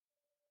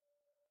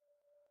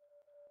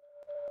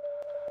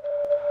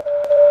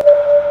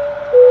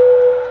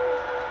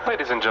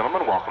and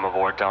gentlemen, welcome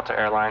aboard Delta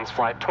Airlines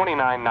Flight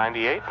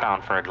 2998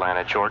 bound for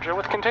Atlanta, Georgia,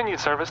 with continued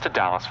service to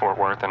Dallas-Fort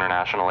Worth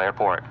International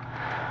Airport.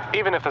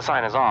 Even if the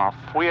sign is off,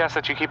 we ask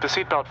that you keep the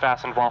seatbelt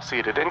fastened while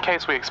seated in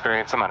case we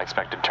experience some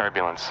unexpected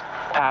turbulence.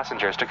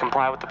 Passengers to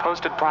comply with the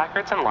posted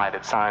placards and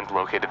lighted signs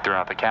located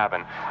throughout the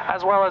cabin,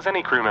 as well as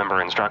any crew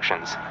member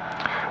instructions.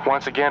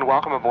 Once again,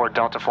 welcome aboard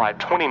Delta Flight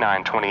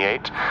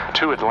 2928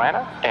 to Atlanta,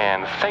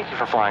 and thank you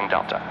for flying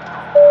Delta.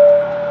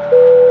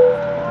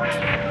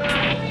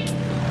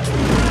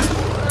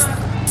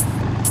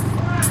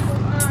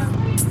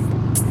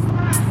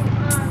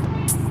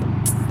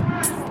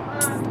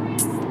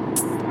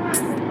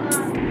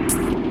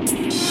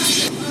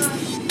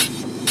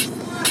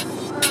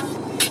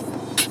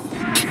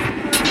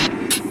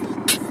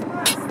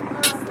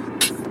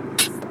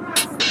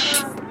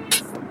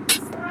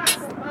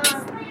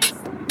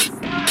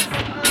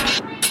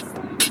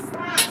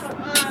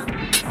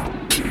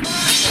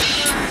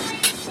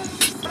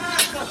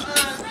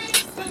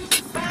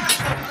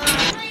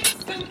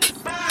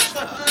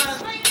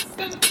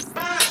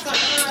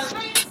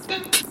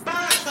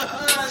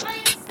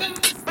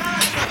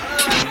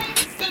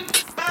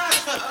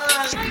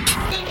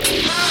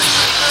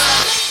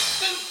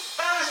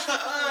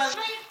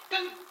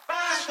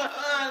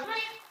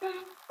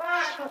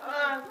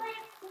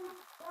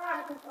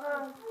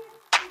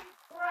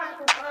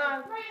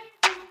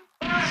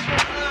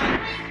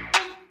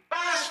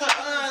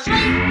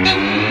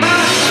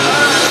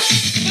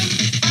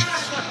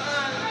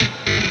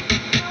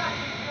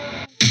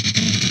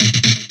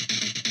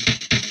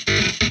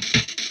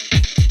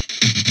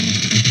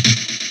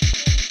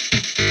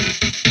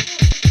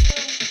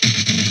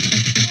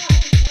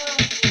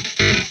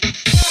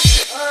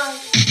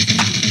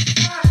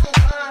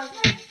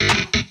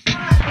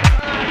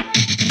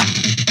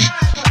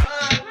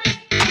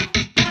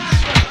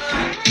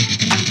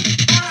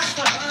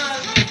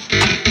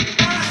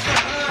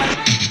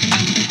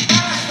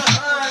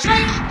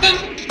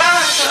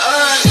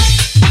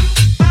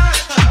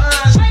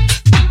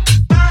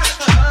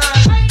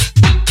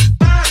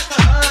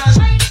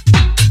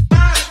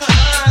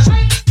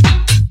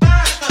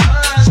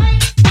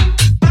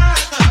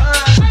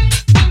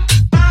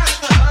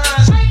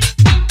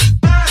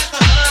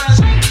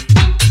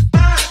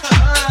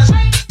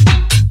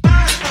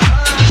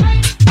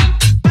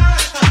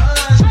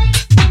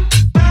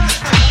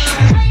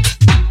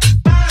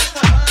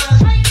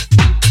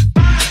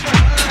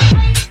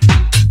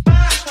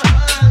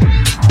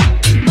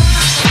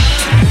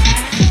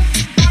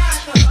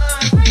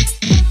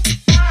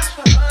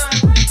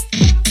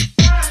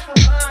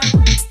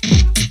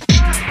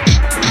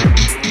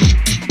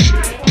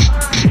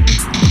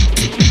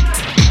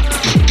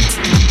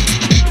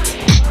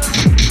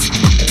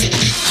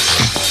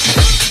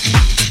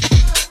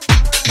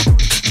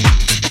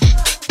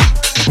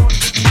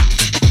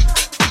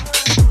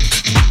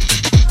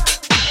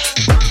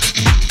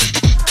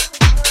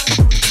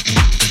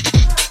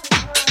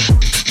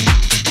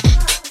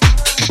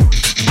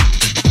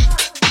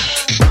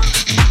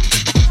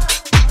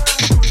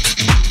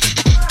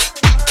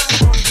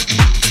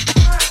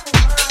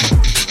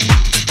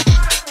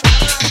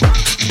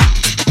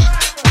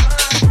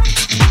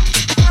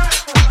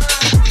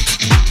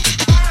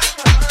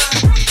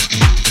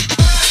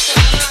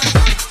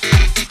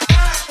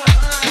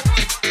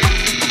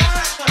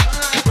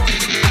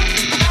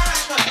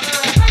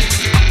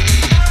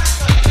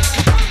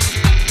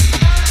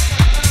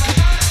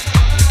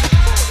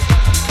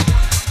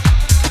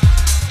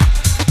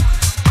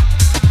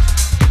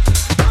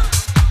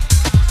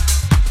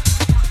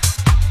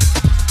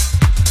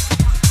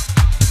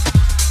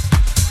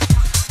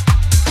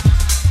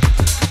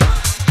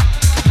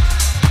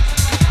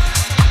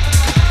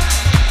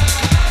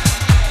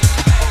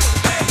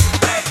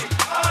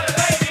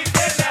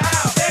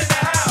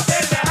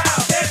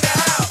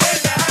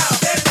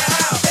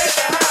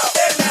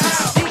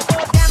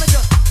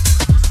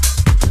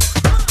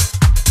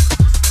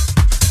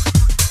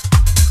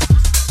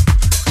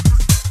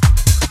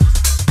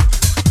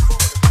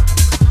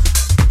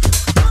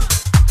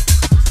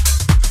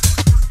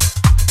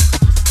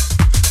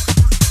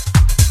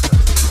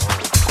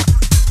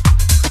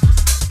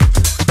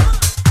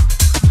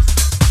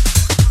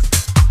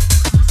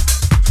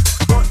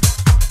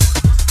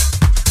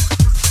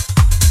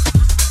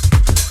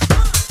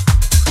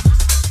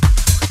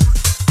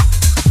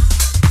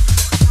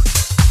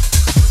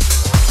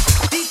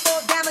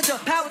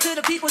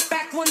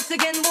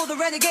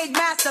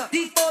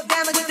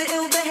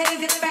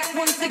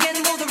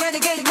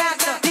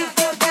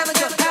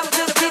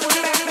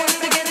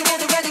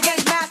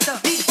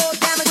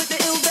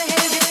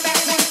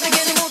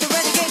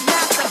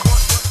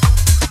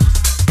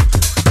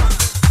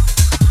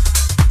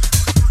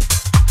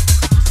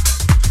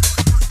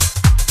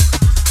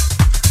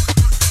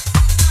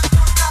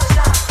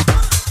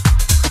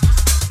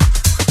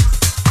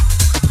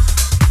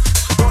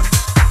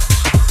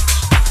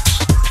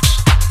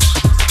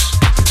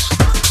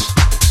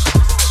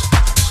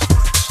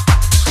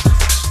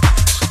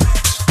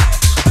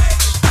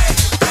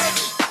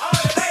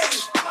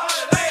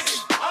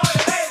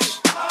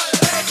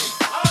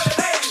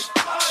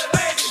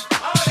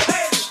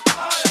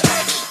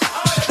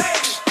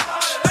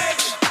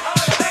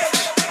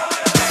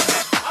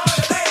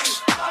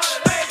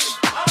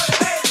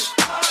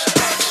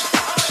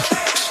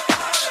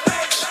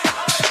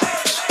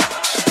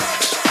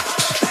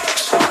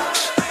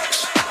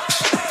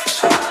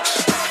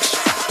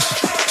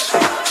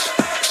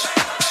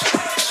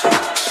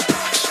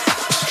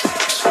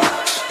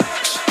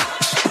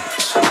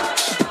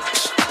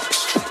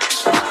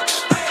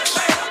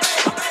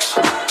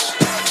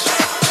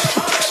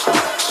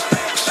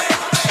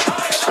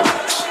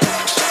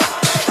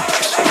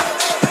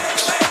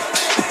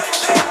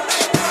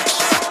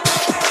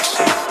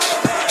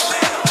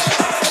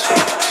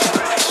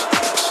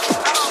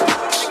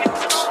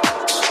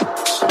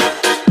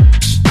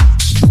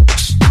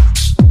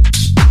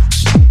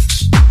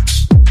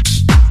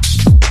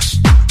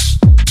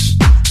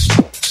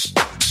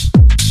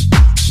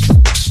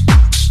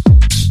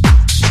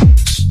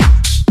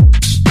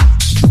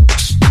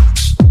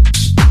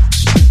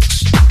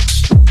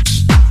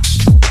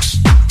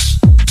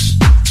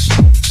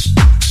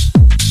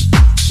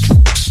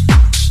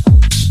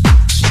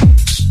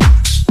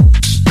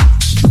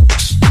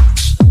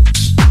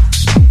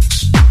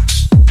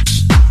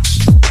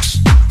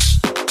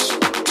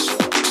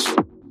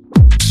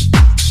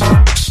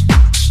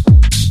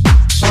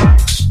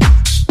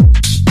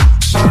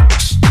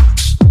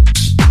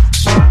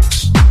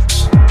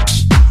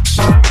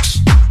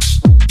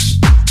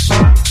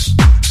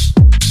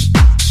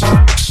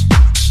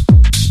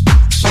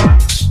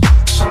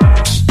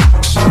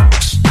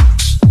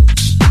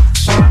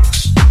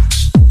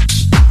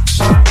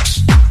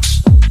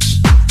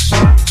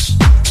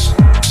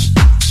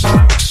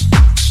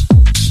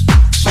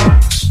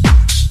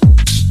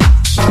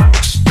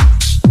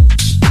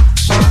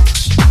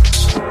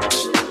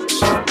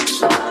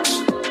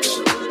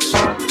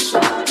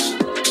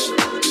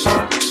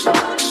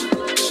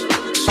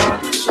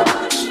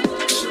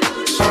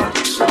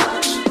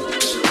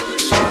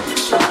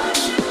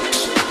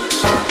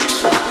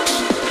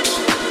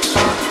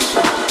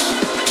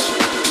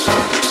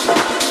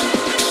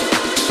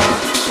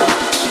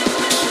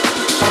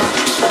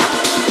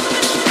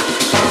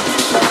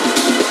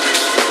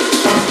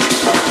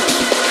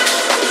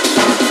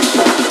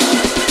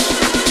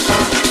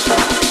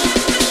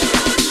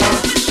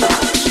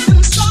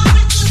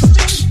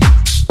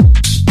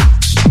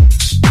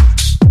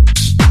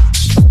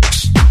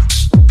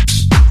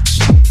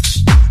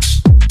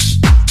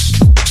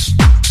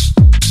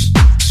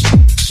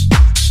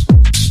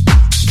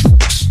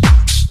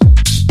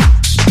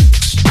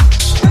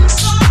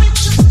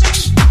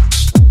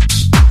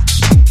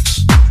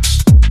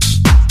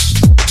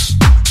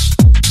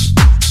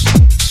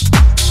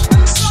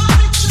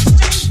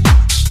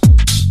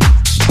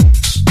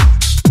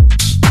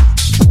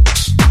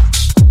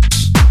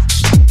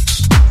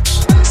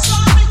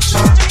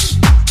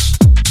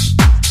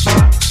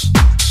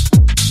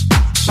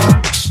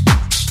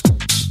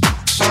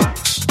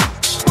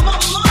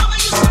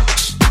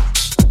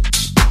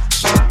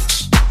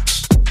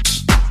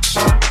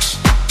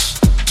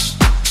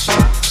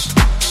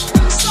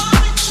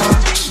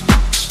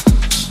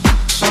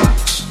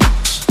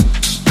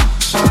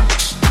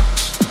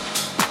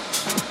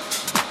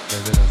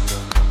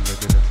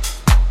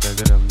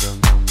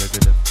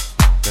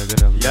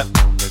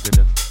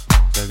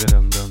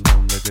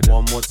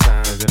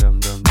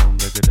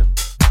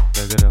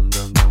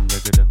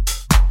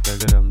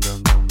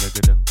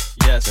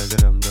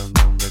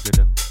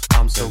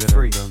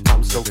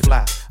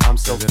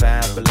 so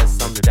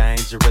fabulous, I'm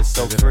dangerous,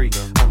 so free.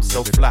 I'm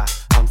so fly,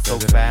 I'm so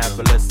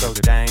fabulous, so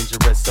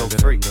dangerous, so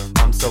free.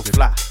 I'm so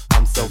fly,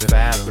 I'm so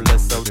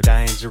fabulous, so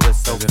dangerous,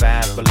 so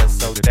fabulous,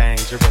 so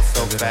dangerous,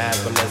 so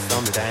fabulous,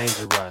 I'm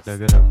dangerous.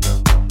 Look it up,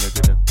 look it up, look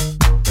it up,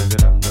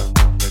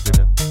 look it up, look it up, look it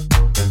up,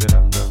 look it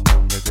up, look it up,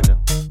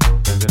 look it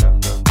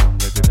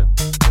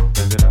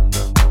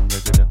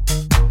up,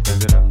 look it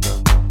up,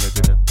 look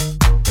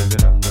it up, look it up, look it up, look it up,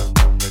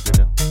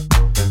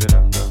 look it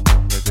up,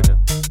 look it up.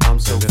 I'm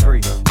so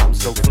free, I'm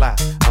so fly,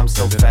 I'm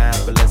so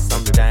fabulous,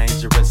 I'm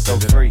dangerous, so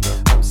free.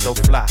 I'm so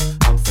fly,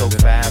 I'm so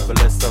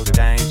fabulous, so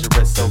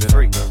dangerous, so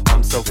free.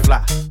 I'm so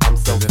fly, I'm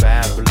so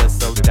fabulous,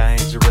 so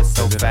dangerous,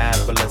 so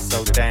fabulous,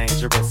 so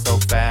dangerous, so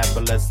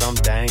fabulous, I'm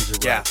dangerous.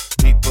 Yeah,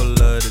 people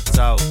love to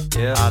talk,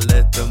 yeah, I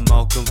let them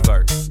all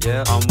converse.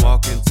 Yeah, I'm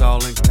walking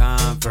tall in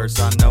Converse,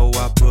 I know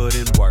I put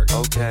in work.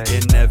 Okay,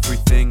 in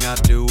everything I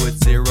do,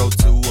 it's 0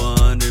 to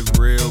 100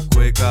 real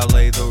quick. I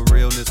lay the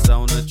realness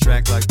on the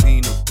track like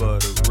peanut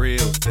butter,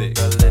 real thick.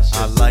 Delicious.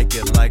 I like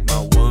it like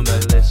my woman.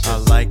 Delicious. I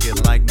like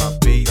it like my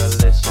beats.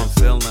 Delicious. I'm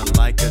feeling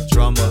like a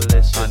drummer.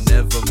 Delicious. I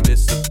never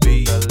miss a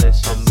beat.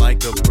 Delicious. I'm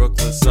like a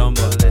Brooklyn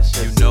summer.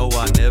 Delicious. You know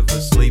I never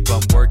sleep.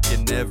 I'm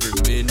working every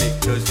minute,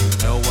 cause you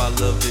know I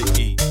love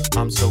to eat.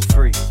 I'm so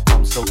free,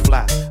 I'm so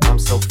fly, I'm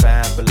so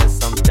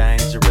fabulous, I'm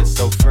dangerous,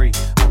 so free.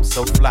 I'm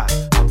so fly,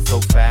 I'm so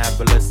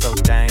fabulous, so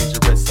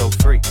dangerous, so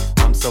free.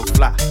 I'm so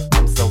fly,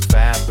 I'm so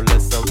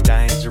fabulous, so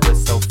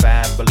dangerous, so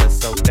fabulous,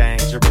 so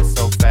dangerous,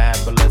 so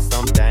fabulous,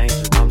 I'm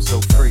dangerous. I'm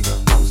so free,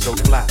 I'm so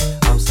fly,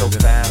 I'm so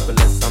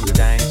fabulous, I'm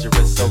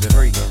dangerous, so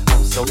free.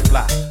 I'm so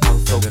fly,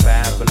 I'm so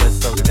fabulous,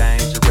 so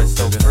dangerous,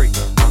 so free.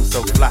 I'm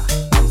so fly,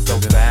 I'm so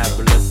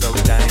fabulous, so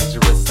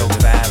dangerous, so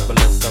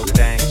fabulous, so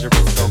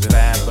dangerous, so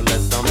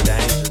fabulous, I'm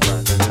dangerous.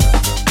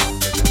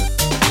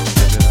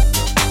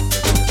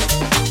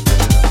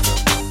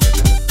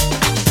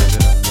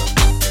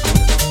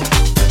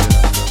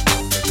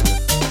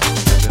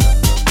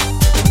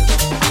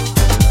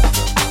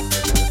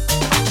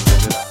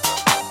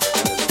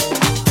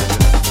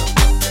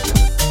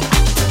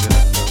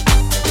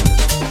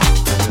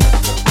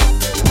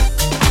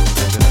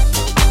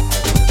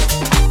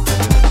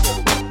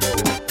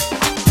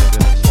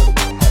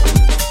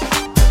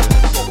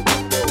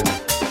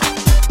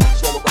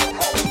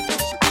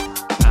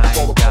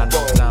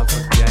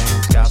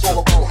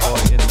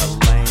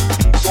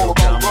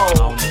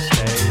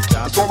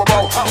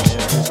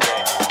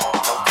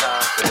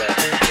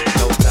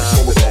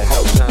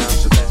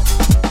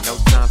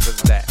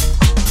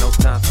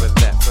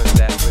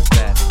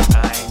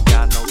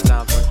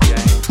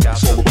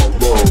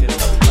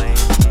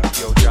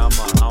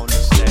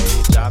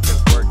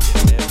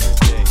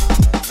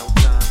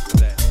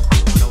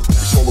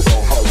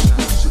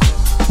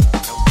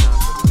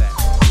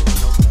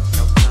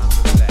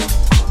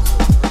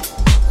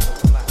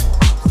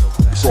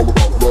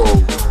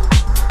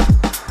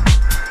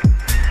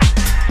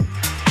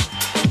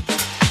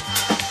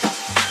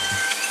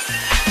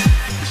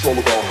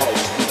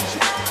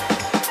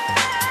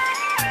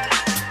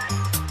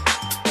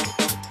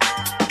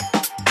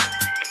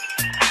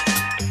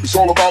 It's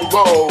all about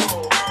love.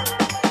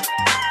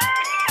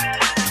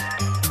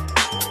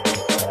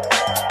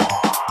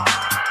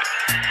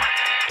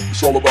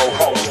 It's all about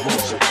house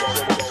music.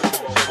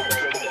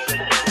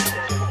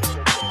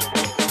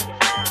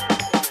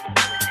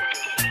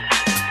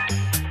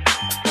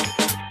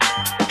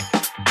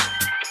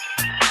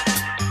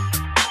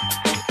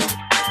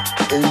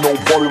 Ain't no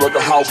party like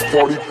a house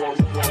party.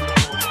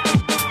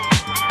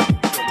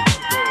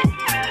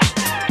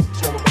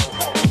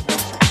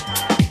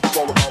 It's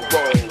all about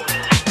love.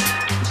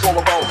 It's all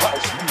about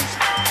house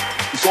music.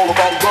 It's all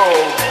about house music. It's all about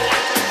love.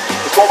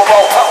 It's all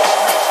about house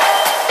music.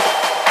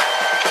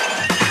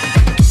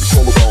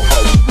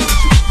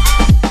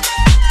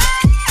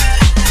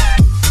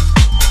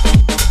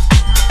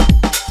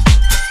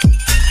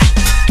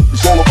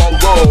 It's all about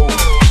love.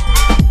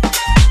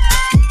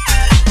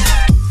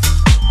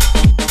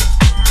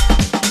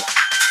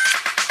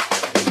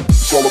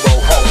 It's all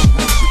about house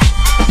music.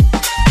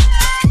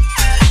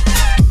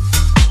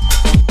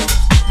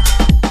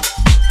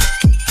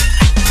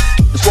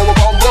 It's all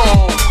about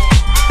love.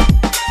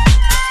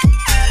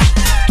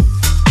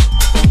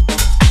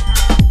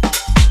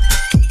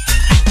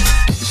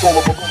 It's all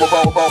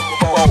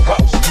about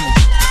house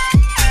music.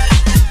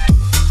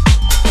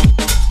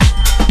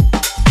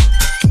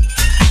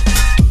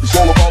 It's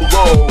all about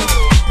love.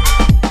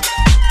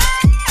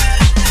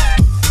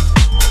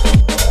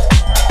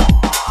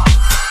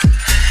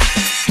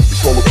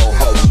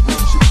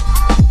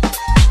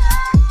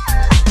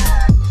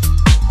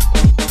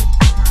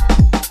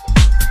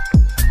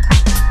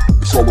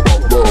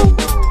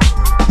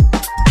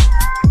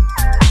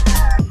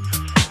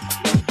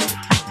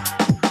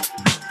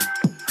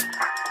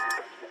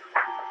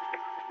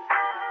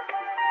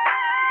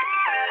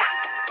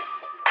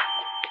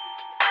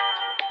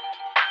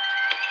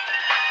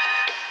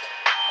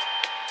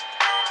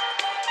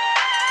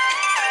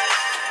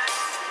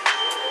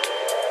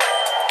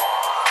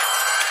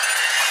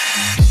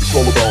 It's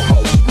all about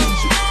house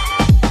music.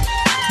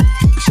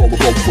 It's all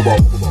about It's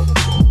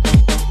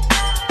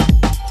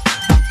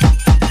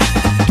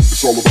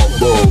all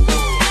about love.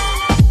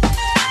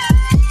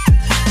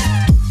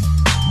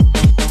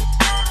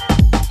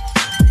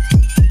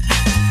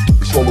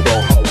 It's all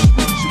about house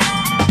music.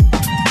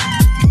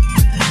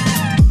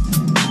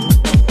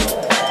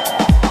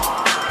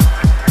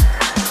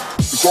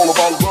 It's all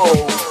about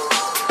love.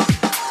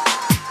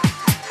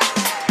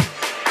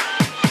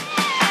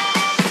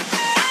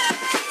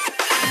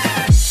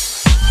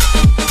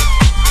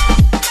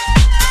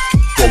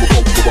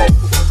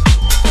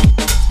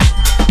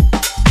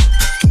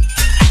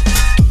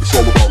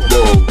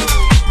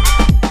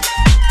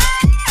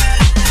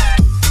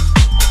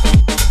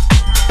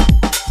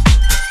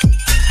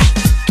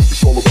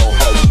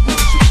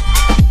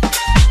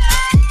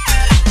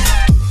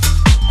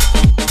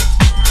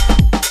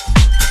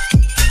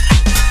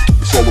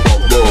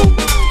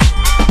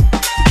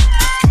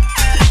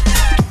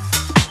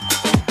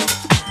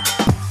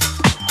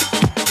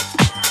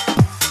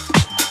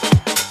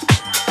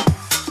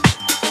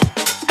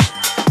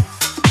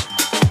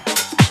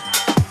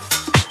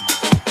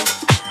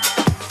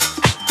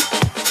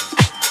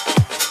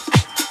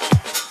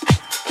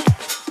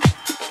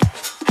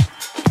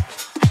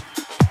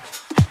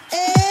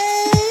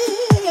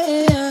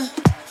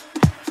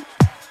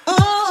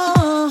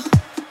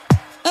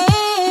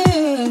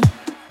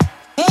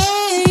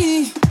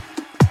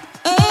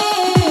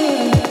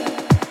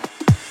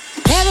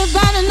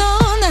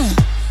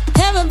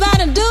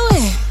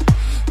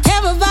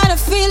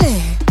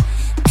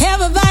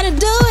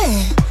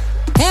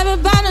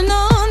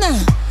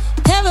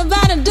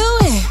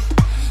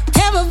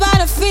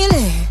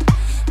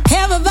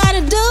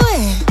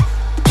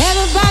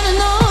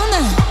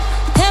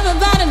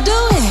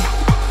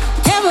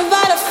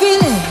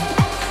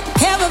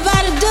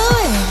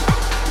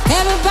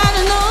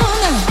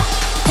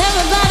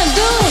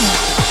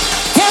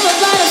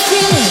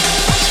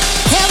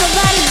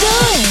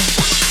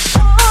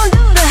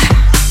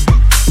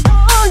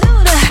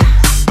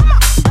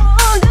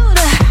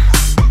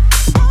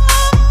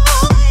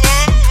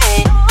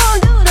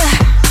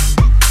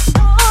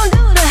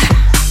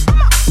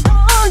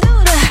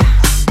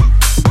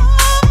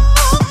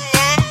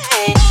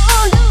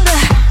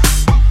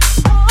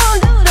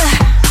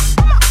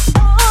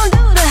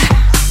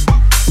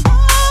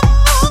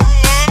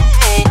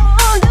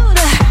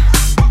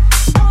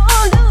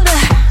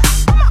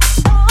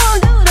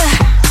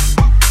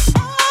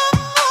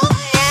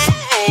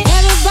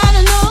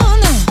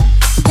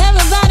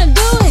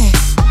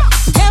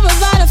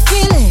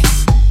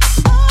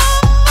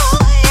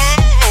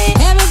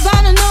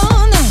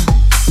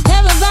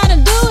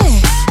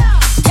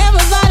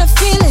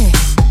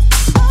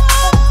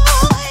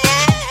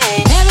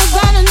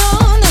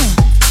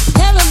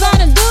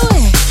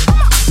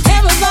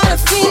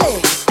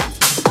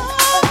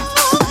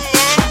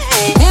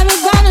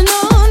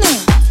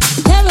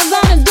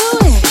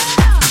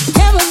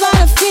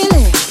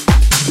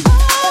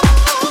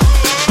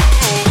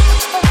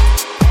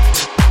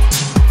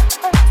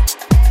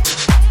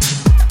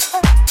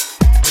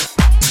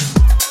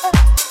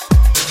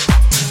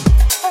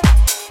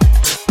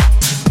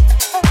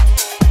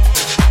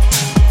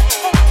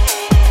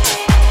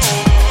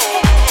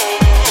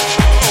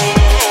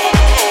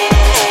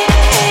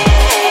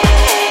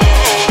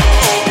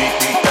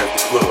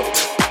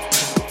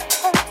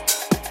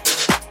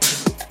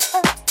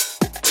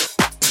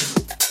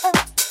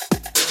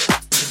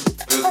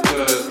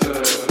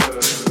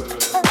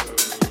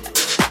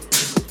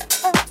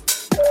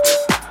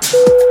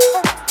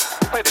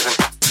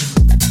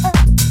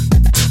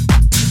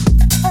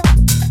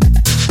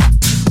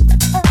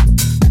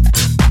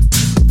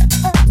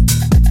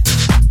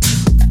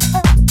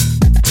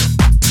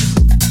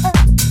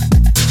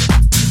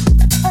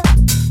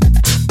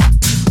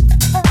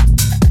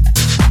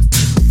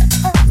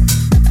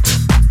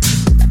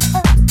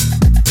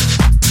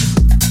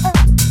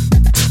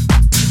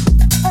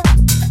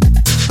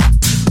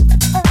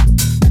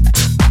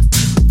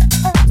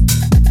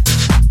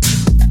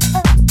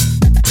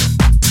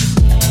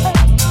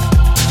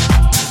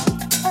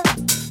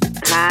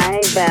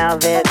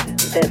 Velvet,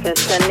 this is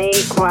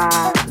Shaniqua.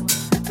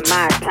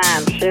 My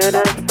time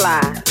shooters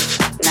fly.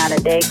 Not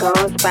a day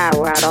goes by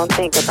where I don't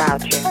think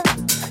about you.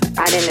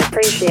 I didn't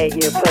appreciate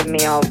you putting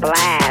me on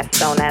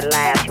blast on that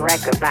last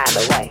record, by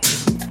the way.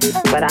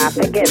 But I've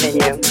forgiven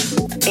you.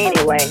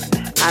 Anyway,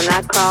 I'm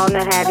not calling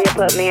to have you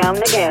put me on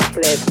the guest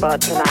list for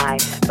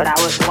tonight, but I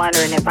was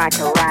wondering if I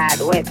could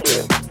ride with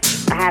you.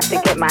 I have to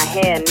get my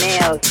hair and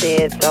nails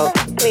did, so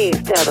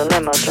please tell the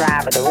limo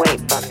driver to wait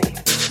for me.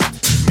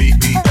 Meet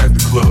me at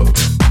the club.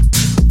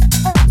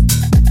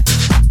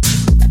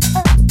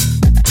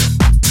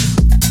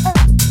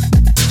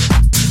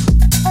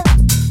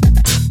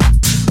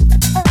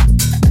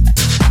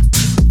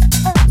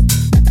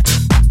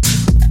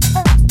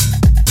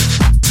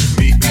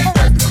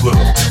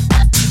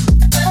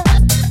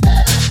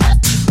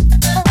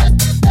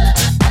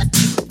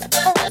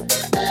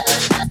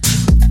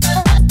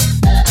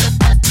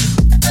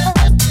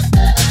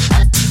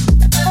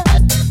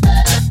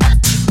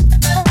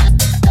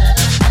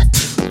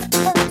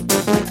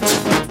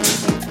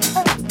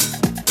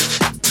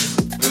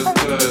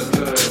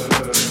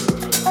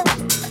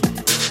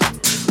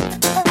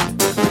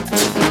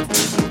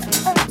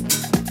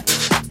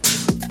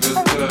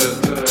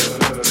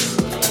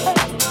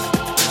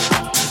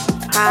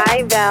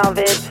 Hey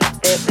Velvet,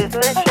 this is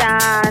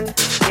LaShawn.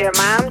 Your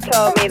mom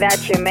told me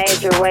that you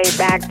made your way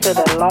back to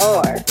the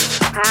Lord.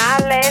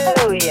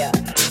 Hallelujah.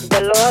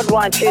 The Lord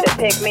wants you to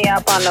pick me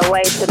up on the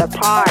way to the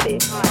party.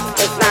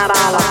 It's not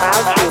all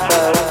about you,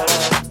 boo.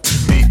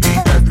 Meet me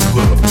at the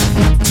club.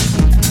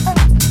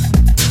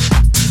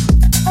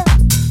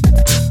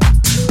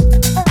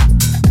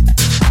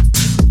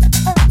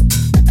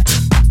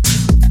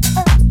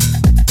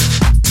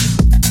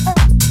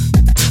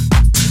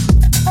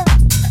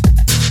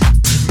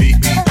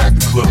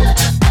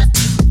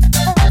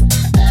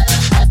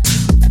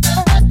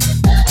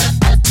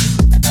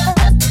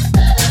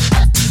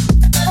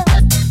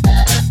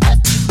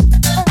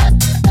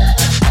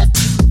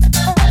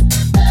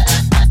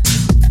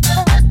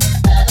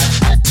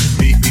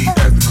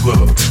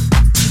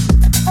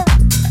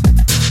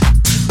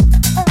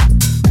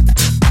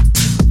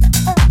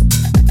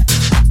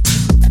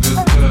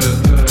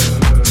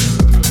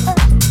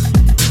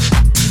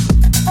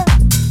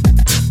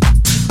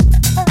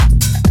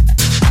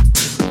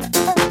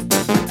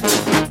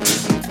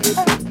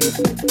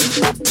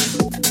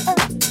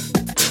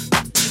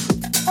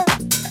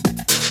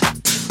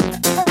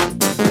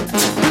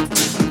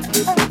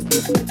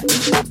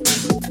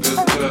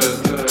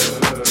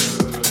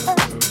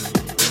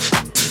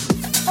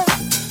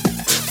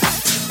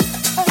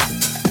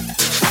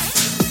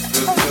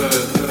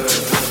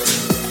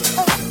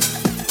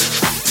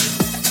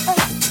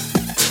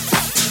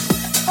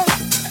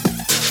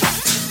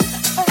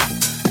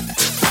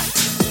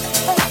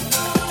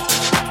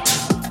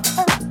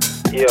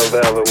 Yo,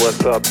 Velvet,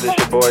 what's up? This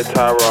your boy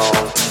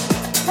Tyrone.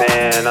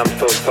 Man, I'm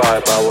so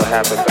sorry about what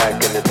happened back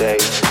in the day.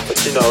 But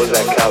you know, it's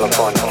that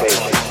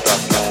Californication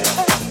stuff, man.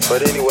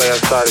 But anyway, I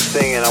started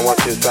singing. I want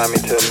you to sign me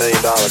to $1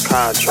 million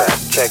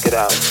contract. Check it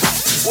out.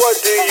 What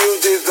do you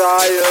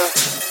desire?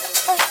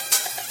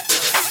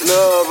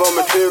 Love or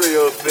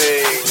material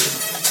things?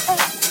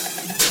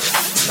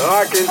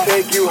 I can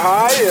take you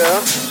higher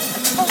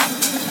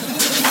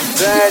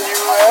than you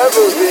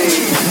ever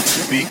been.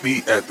 Meet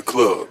me at the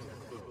club.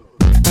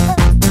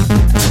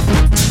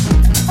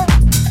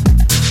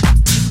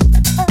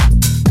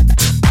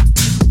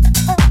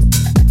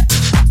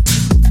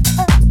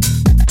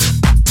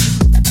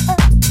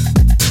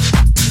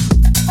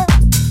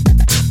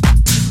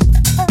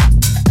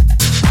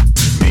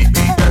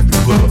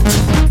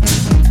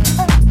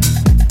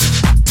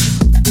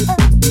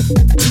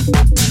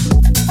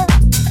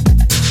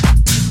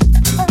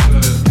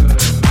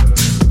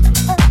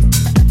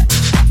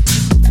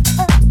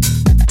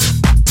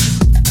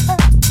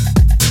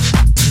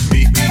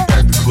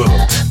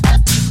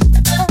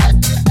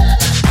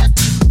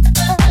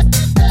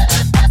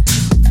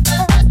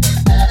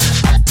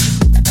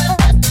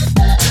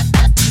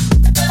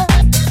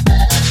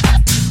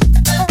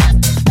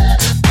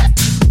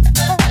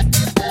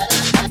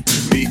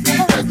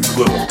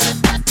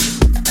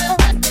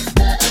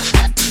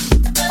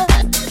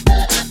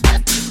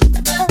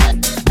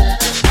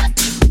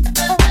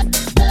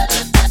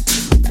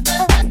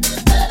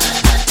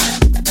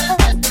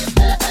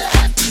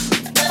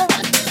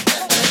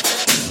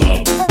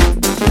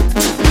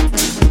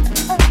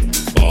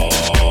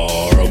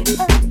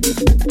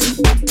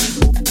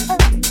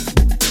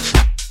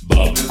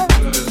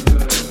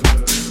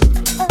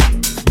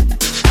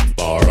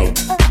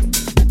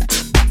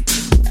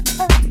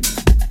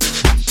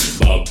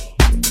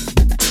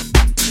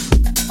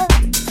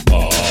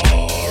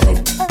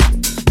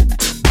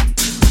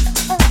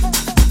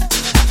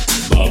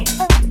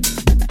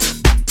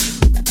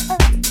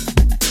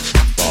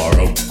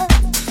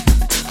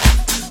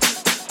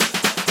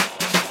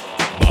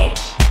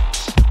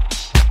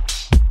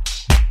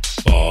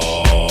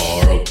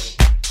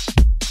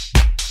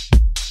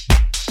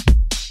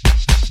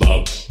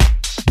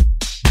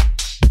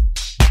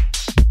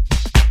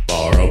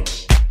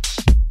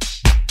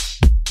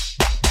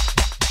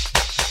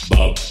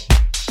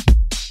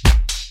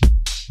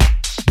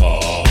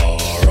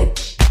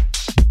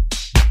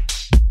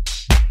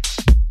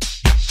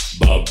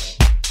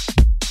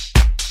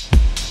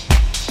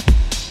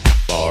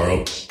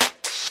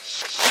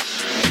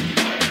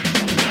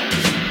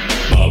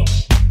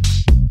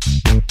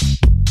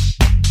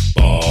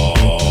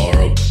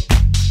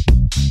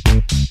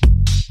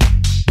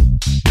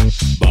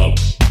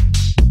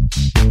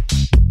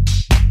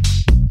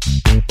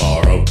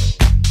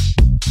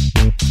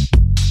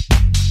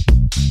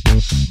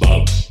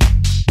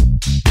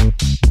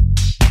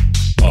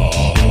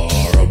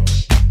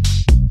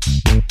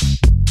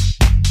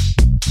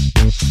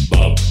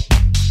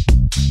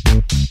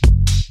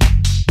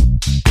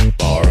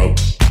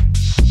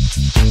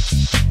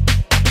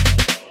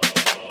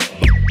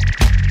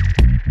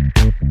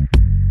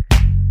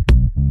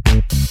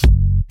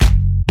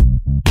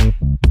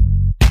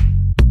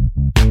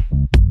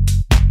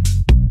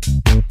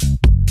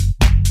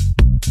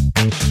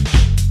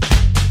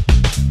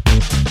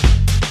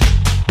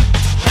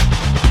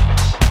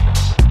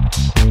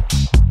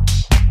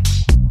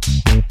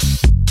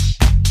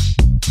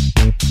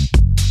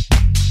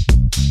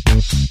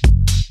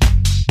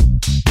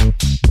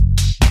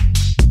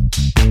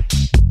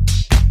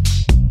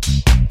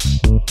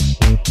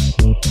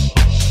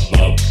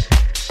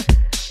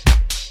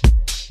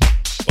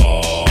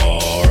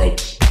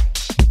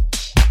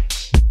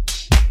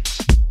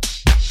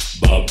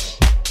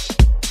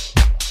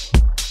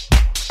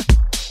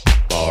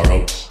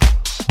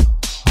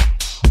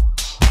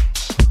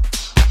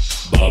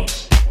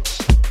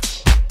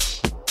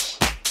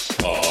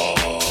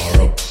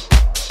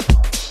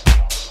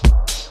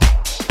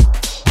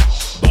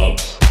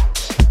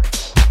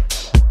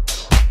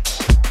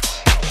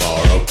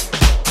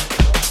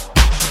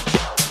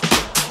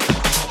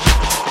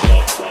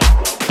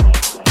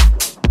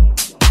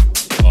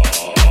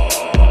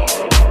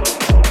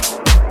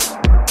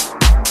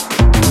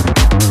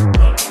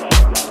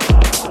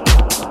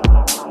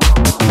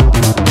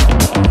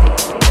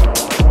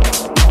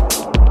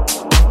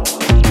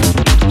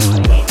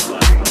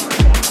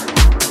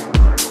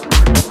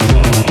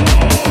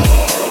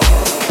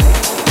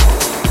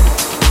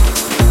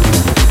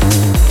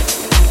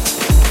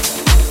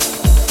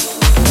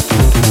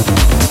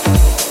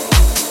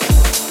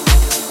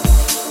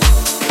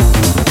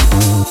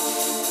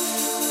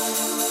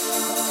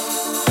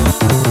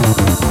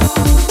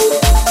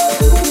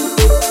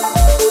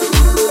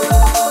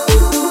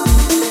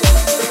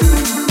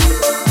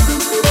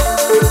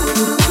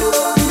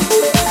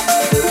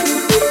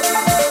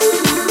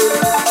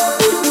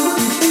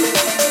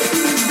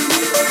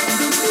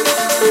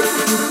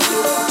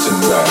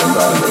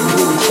 not in the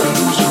mood for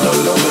losing no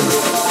loving.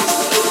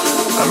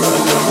 I'm not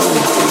in the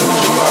mood for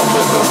losing my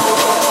rhythm.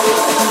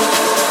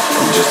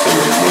 I'm just in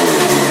the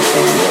mood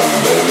for love,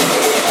 baby.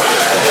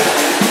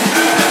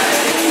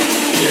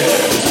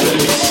 Yeah, it's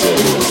better said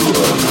than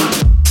done.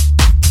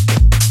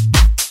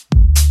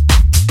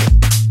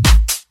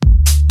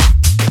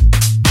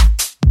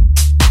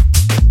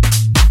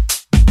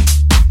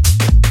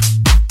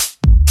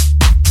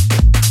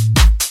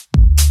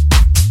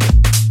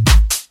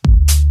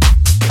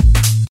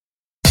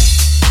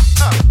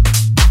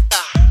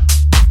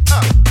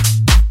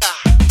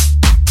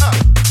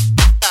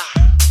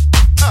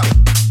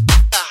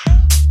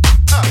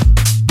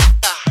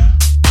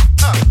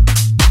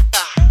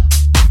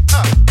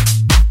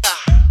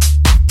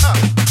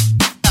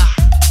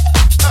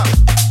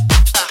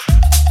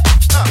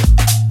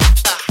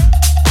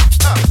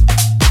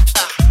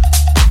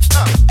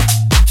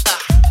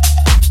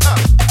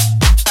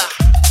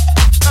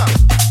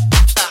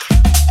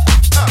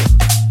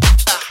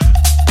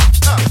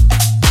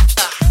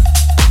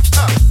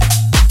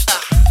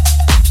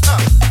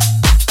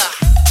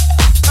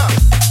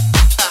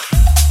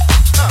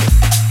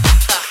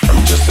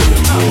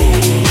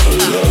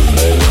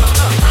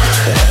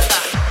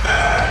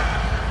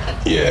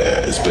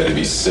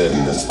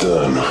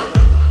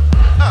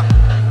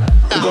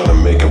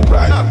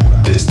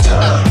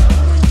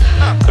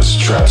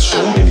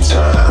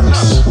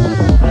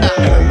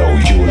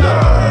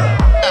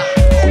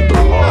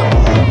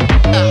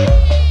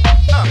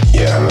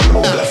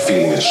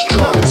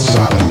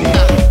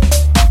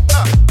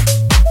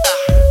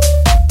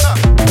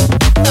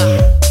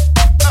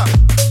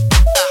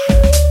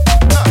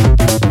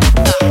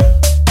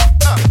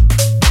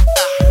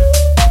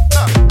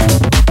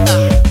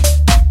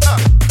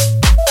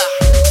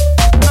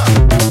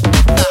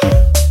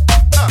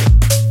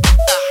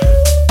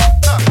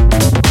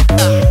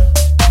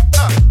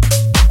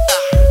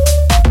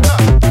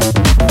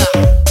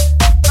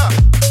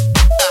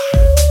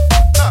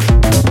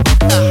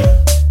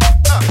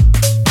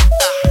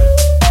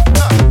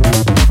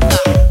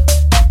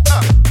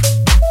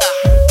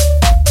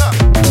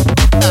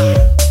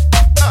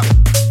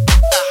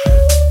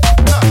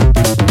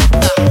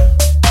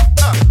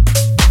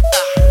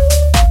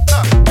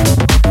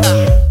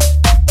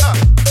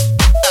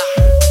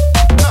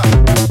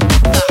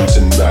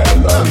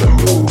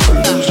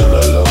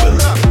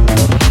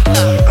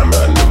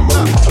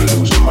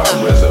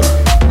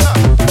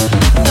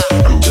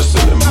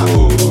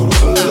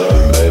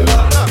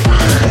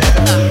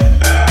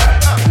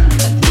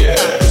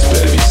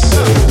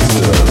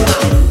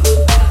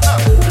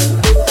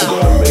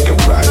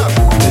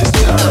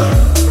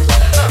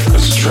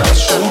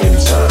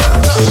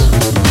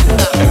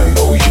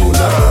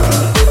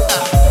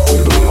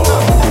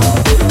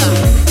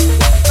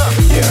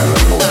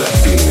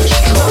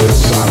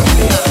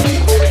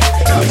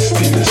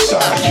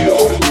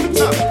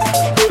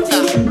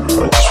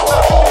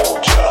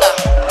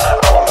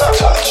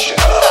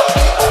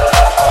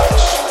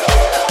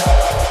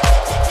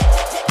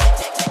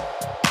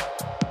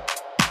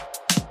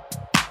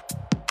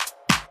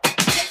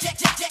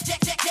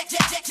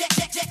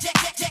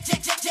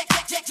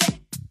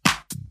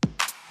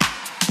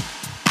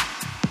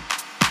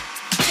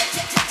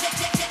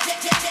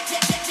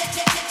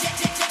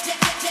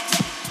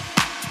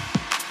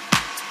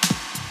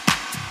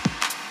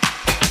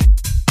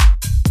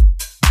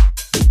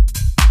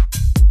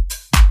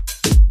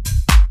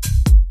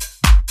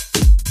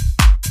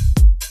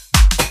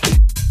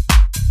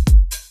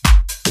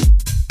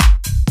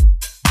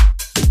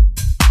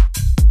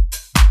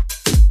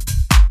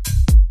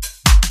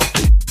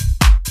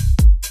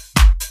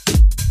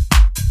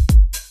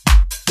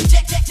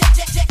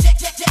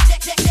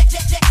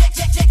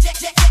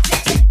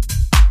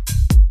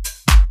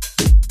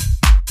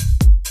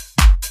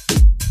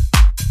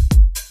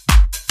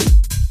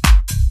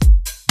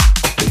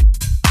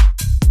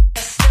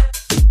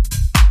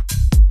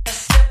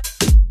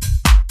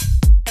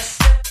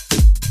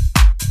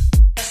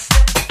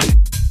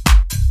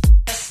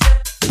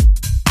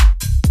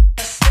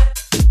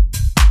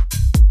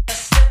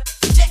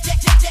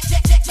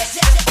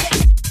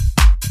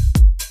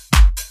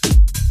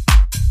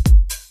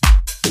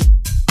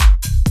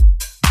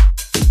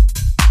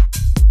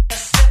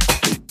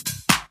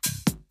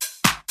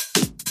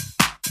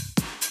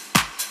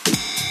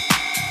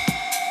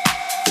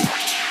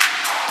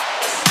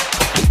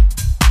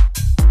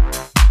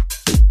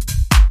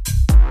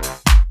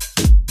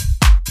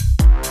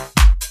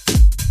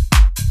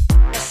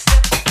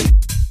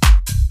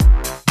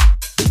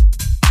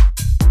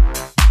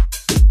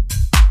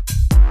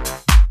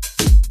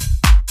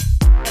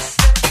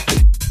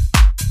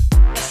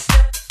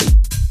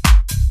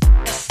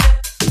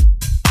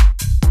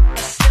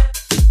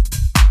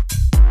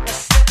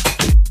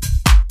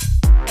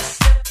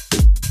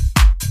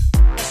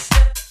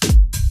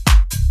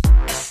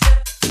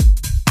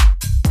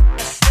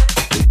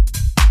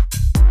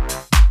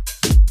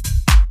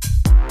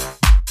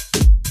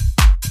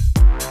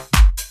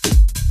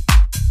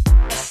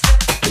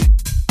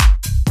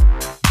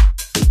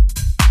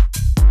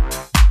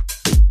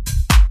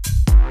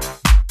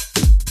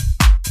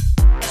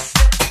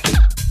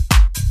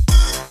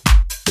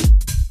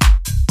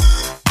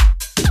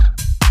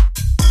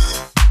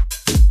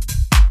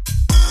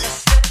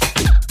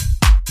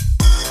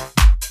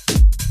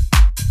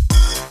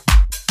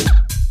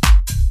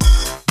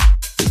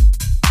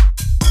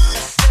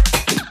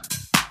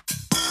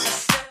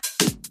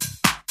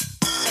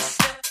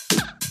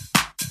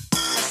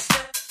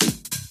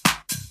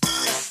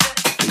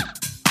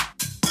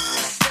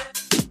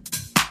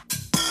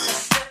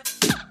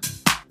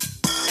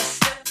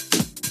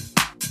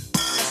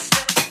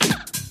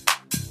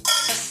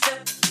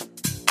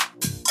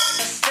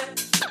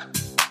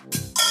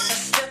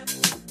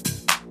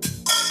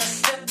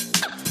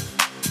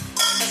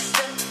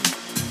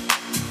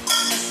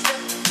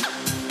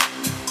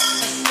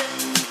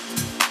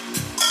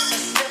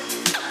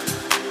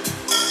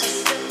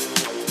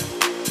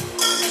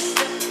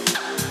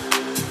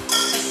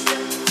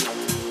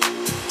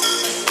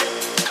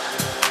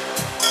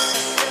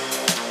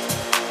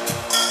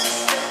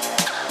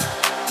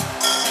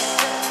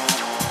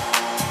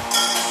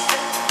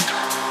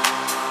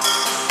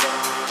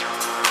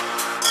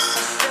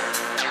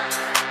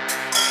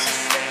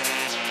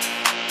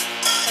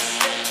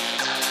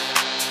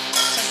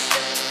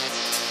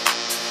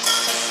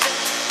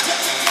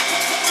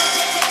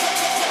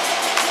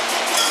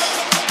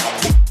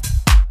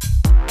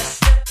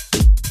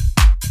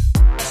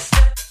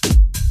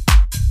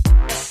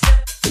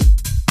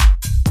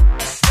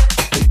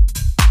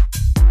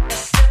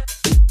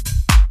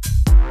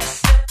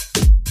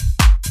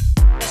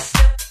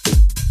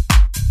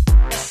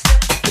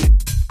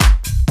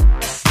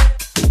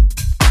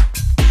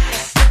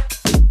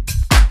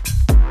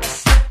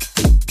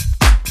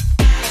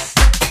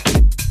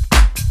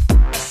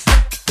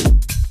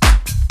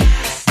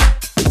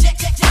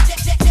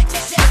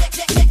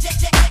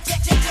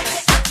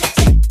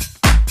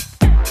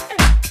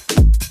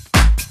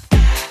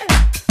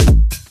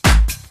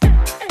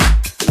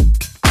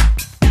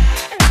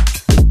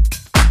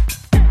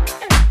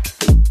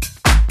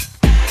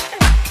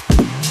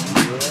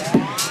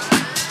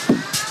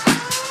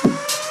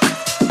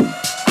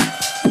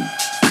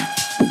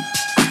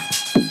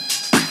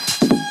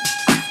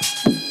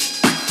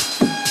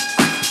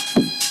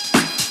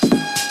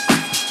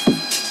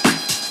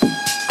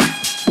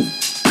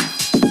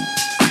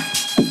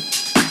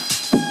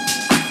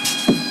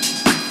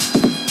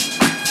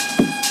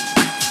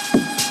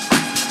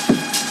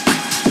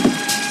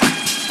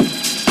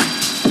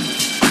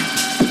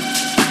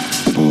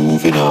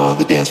 moving on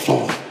the dance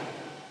floor,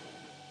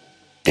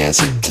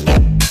 dancing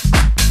tonight.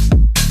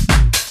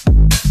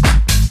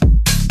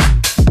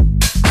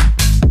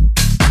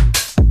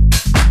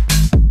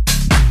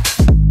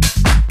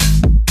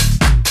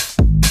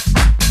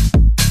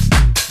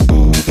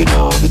 Moving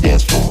on the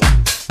dance floor,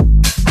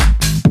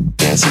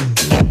 dancing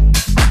tonight.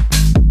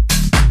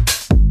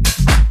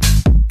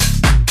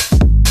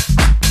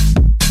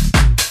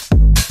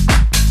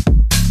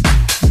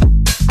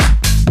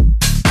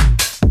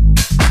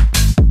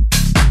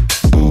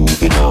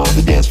 Moving on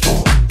the dance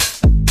floor,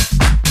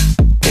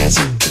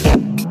 dancing tonight.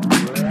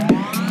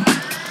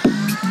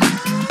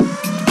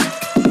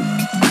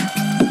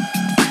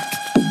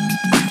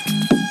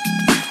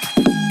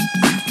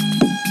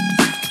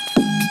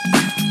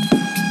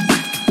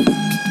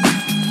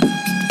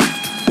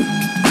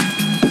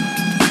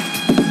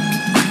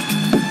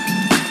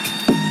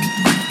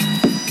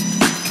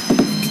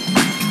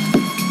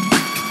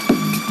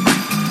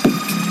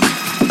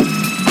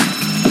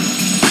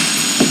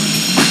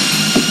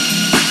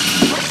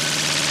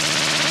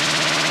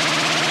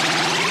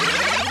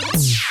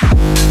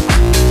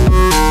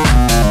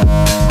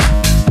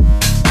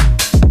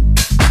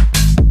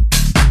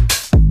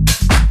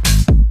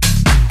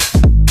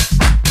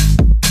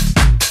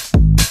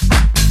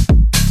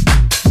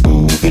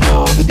 Moving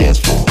on the dance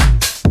floor,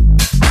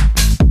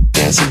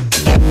 dancing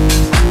tonight.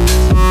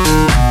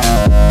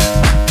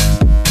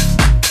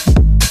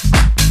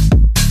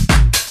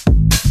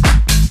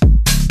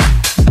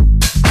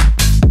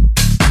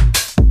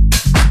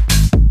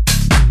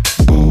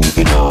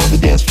 Moving on the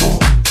dance floor,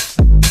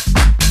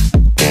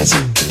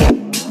 dancing tonight.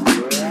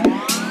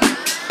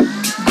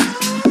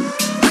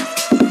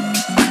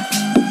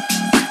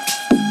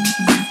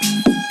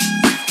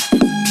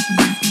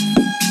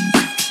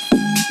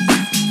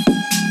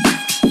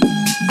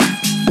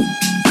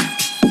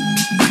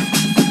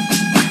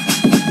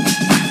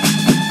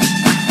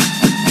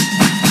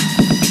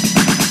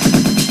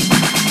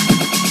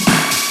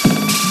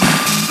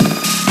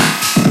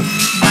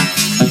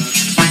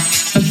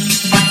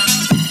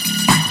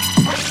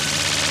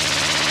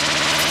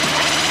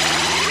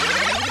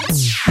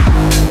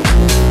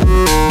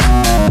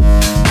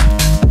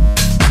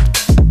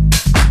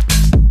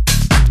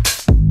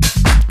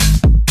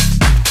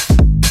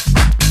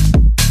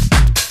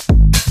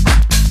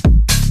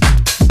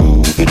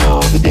 Moving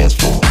on the dance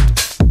floor,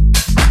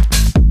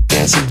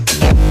 dancing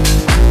tonight.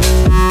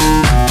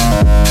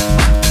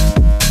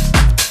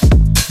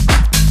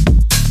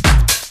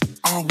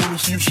 I wanna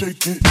see you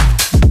shake it.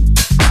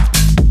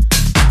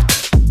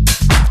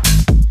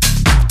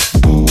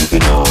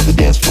 Moving on the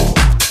dance floor,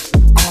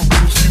 I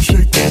wanna see you shake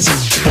it.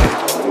 Dancing tonight.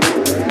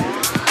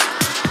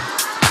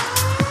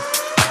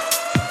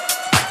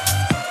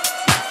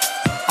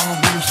 I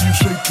wanna see you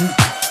shake it.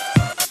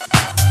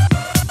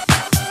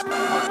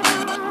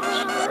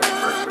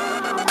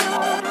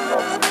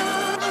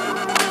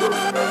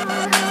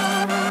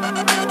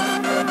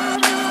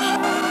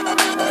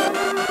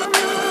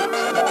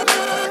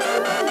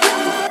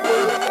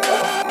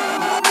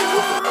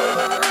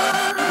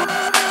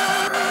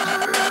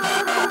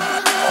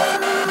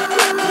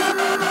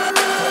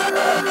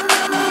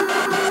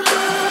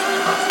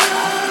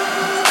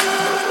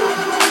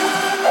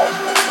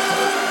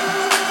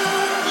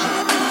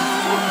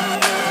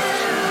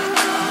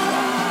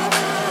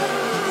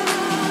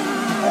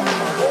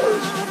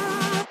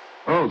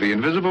 Oh, the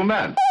Invisible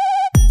Man.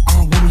 I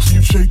wanna see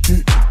you shake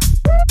it.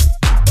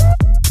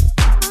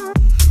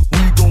 We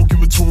gon'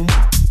 give it to him.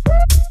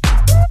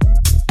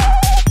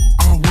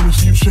 I wanna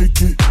see you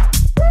shake it.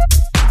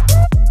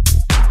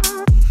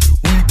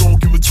 We gon'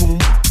 give it to him.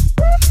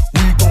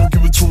 We gon'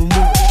 give it to him.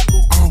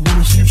 I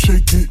wanna see you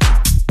shake it.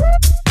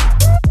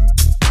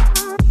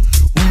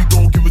 We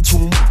gon' give it to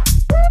him.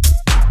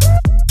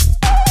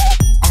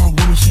 I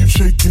wanna see you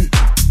shake it.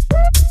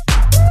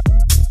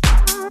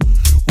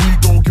 We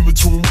gon' give it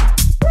to him.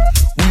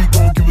 We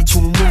gon' give it to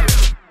him.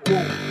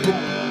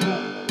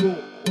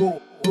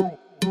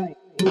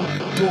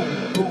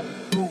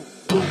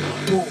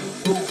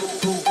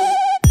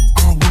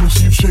 I wanna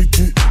see you shake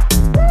it.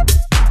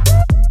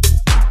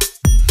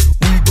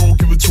 We gon'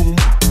 give it to him.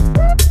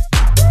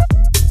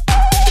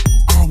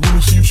 I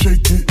wanna see you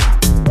shake it.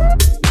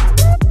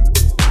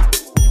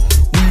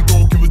 We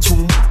gon' give it to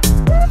him.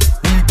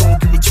 We gon'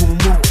 give it to him.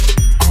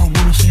 I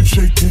wanna see you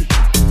shake it.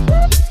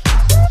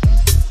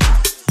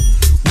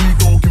 We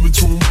gon' give it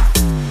to him.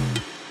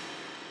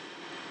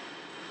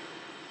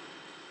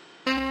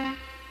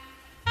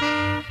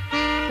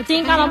 The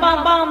thing kind of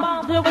bomb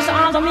bomb, who was the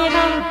arms on me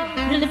come,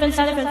 the different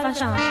side, different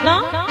fashion.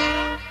 No?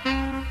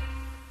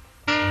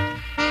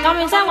 Come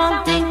and say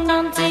one thing,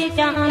 Nancy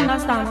can't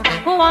understand.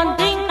 One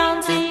thing,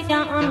 Nancy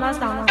can't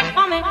understand.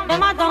 Come make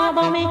them a talk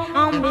about me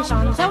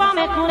ambition. Say what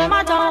make them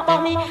a talk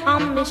about me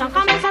ambition.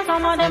 Come and say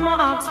some of them a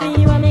ask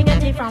me where me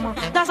get it from.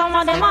 That some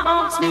of them a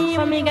ask me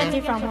where me get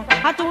it from.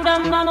 I told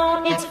them no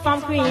no, it's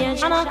from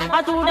creation.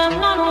 I told them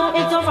no no,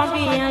 it's from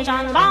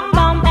creation. Bam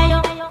bam, hey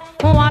yo,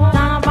 what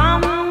a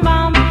bam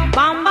bam,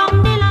 bam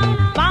bam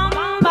dilang, bam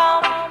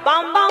bam,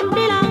 bam bam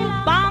dilang,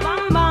 bam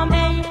bam,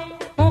 hey,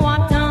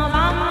 what a bam.